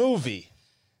Mitch movie.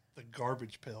 The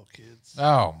Garbage Pail Kids.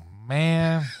 Oh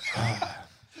man,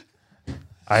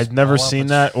 I'd never Pull up seen a-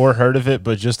 that or heard of it,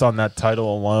 but just on that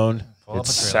title alone, Pull up it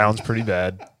a trailer. sounds pretty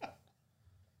bad.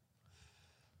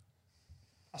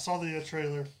 I saw the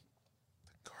trailer.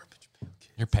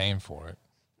 you're paying for it.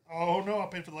 Oh no, I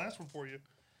paid for the last one for you.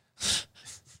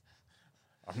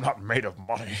 I'm not made of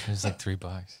money. It's like $3.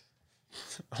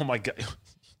 Oh my god.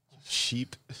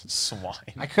 Sheep swine.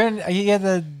 I couldn't. You get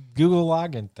the Google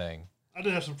login thing. I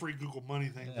did have some free Google Money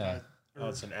things. Yeah. Oh,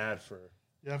 it's an ad for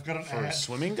I've got an ad.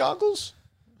 swimming goggles?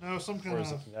 No, some kind Or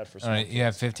is it of. an ad for All right, swimming? you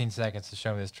have 15 seconds to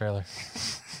show me this trailer.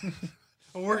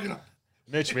 I'm working on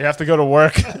Mitch, we have to go to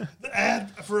work. the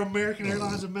ad for American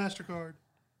Airlines and MasterCard.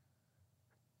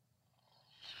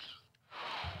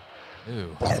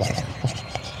 Ooh,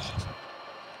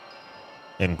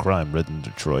 In crime-ridden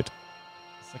Detroit,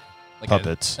 like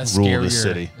puppets a rule scarier, the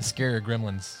city. A scarier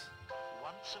Gremlins.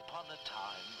 Once upon a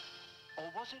time, or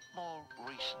was it more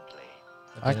recently?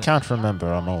 I can't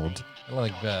remember. I'm old. I look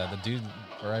like the dude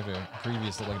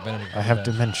previous looked like Benedict. I have Cumberbatch.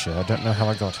 dementia. I don't know how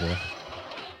I got here.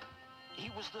 He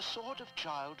was the sort of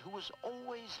child who was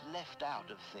always left out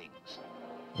of things.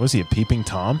 Was he a peeping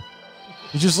Tom?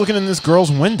 He's just looking in this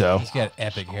girl's window. He's got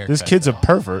epic haircut. This kid's a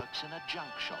pervert. Works in a junk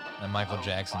shop. A Michael owned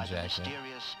Jackson by the jacket.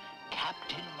 mysterious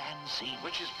Captain Nancy.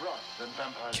 Which is broth than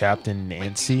vampires. Captain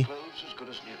Nancy. Clothes as good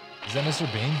as new. Is that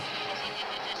Mr. Bean?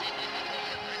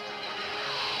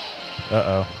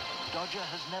 Uh-oh. Dodger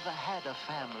has never had a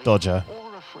family Dodger.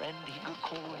 or a friend he could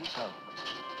call his own.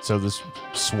 So this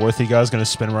swarthy guy's going to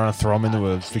spin around and throw him into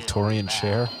a Victorian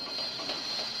chair?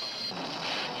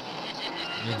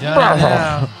 You done it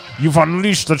now. You've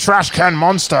unleashed the trash can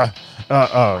monster.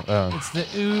 It's the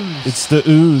ooze. It's the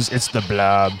ooze. It's the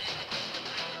blob.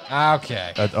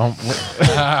 Okay. All All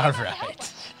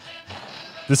right.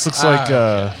 This looks like.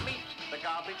 The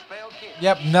garbage pail kid.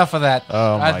 Yep. Enough of that.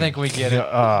 Oh I my think we get it.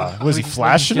 Was he We can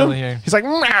flashing kill him? here. He's like,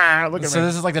 "Nah, look at So me.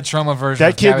 this is like the trauma version.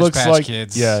 That of kid Cabbage looks Patch like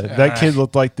Kids. that kid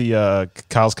looked like the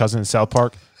Kyle's cousin in South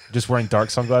Park, just wearing dark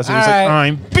sunglasses. He's All like, right.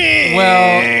 I'm big.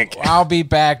 Well, I'll be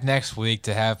back next week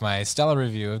to have my stellar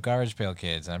review of Garbage Pail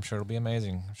Kids. I'm sure it'll be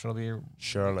amazing. I'm sure it'll be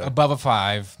Surely. above a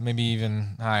 5, maybe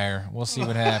even higher. We'll see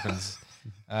what happens.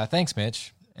 Thanks,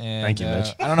 Mitch. And, Thank you, Mitch.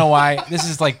 I don't know why. This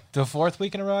is like the 4th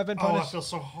week in a row I've been Oh, I punished. feel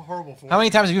so horrible for How many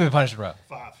times have you been punished in a row?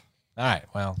 5. All right.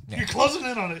 Well, yeah. You're closing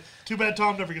in on it. Too bad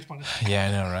Tom never gets punished. Yeah,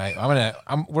 I know,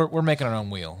 right? We're making our own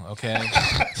wheel, okay?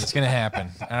 It's gonna happen.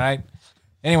 All right.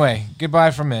 Anyway, goodbye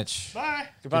from Mitch. Bye.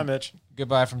 Goodbye, Mitch.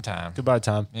 Goodbye from Tom. Goodbye,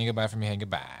 Tom. And goodbye from me. And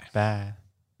goodbye. Bye.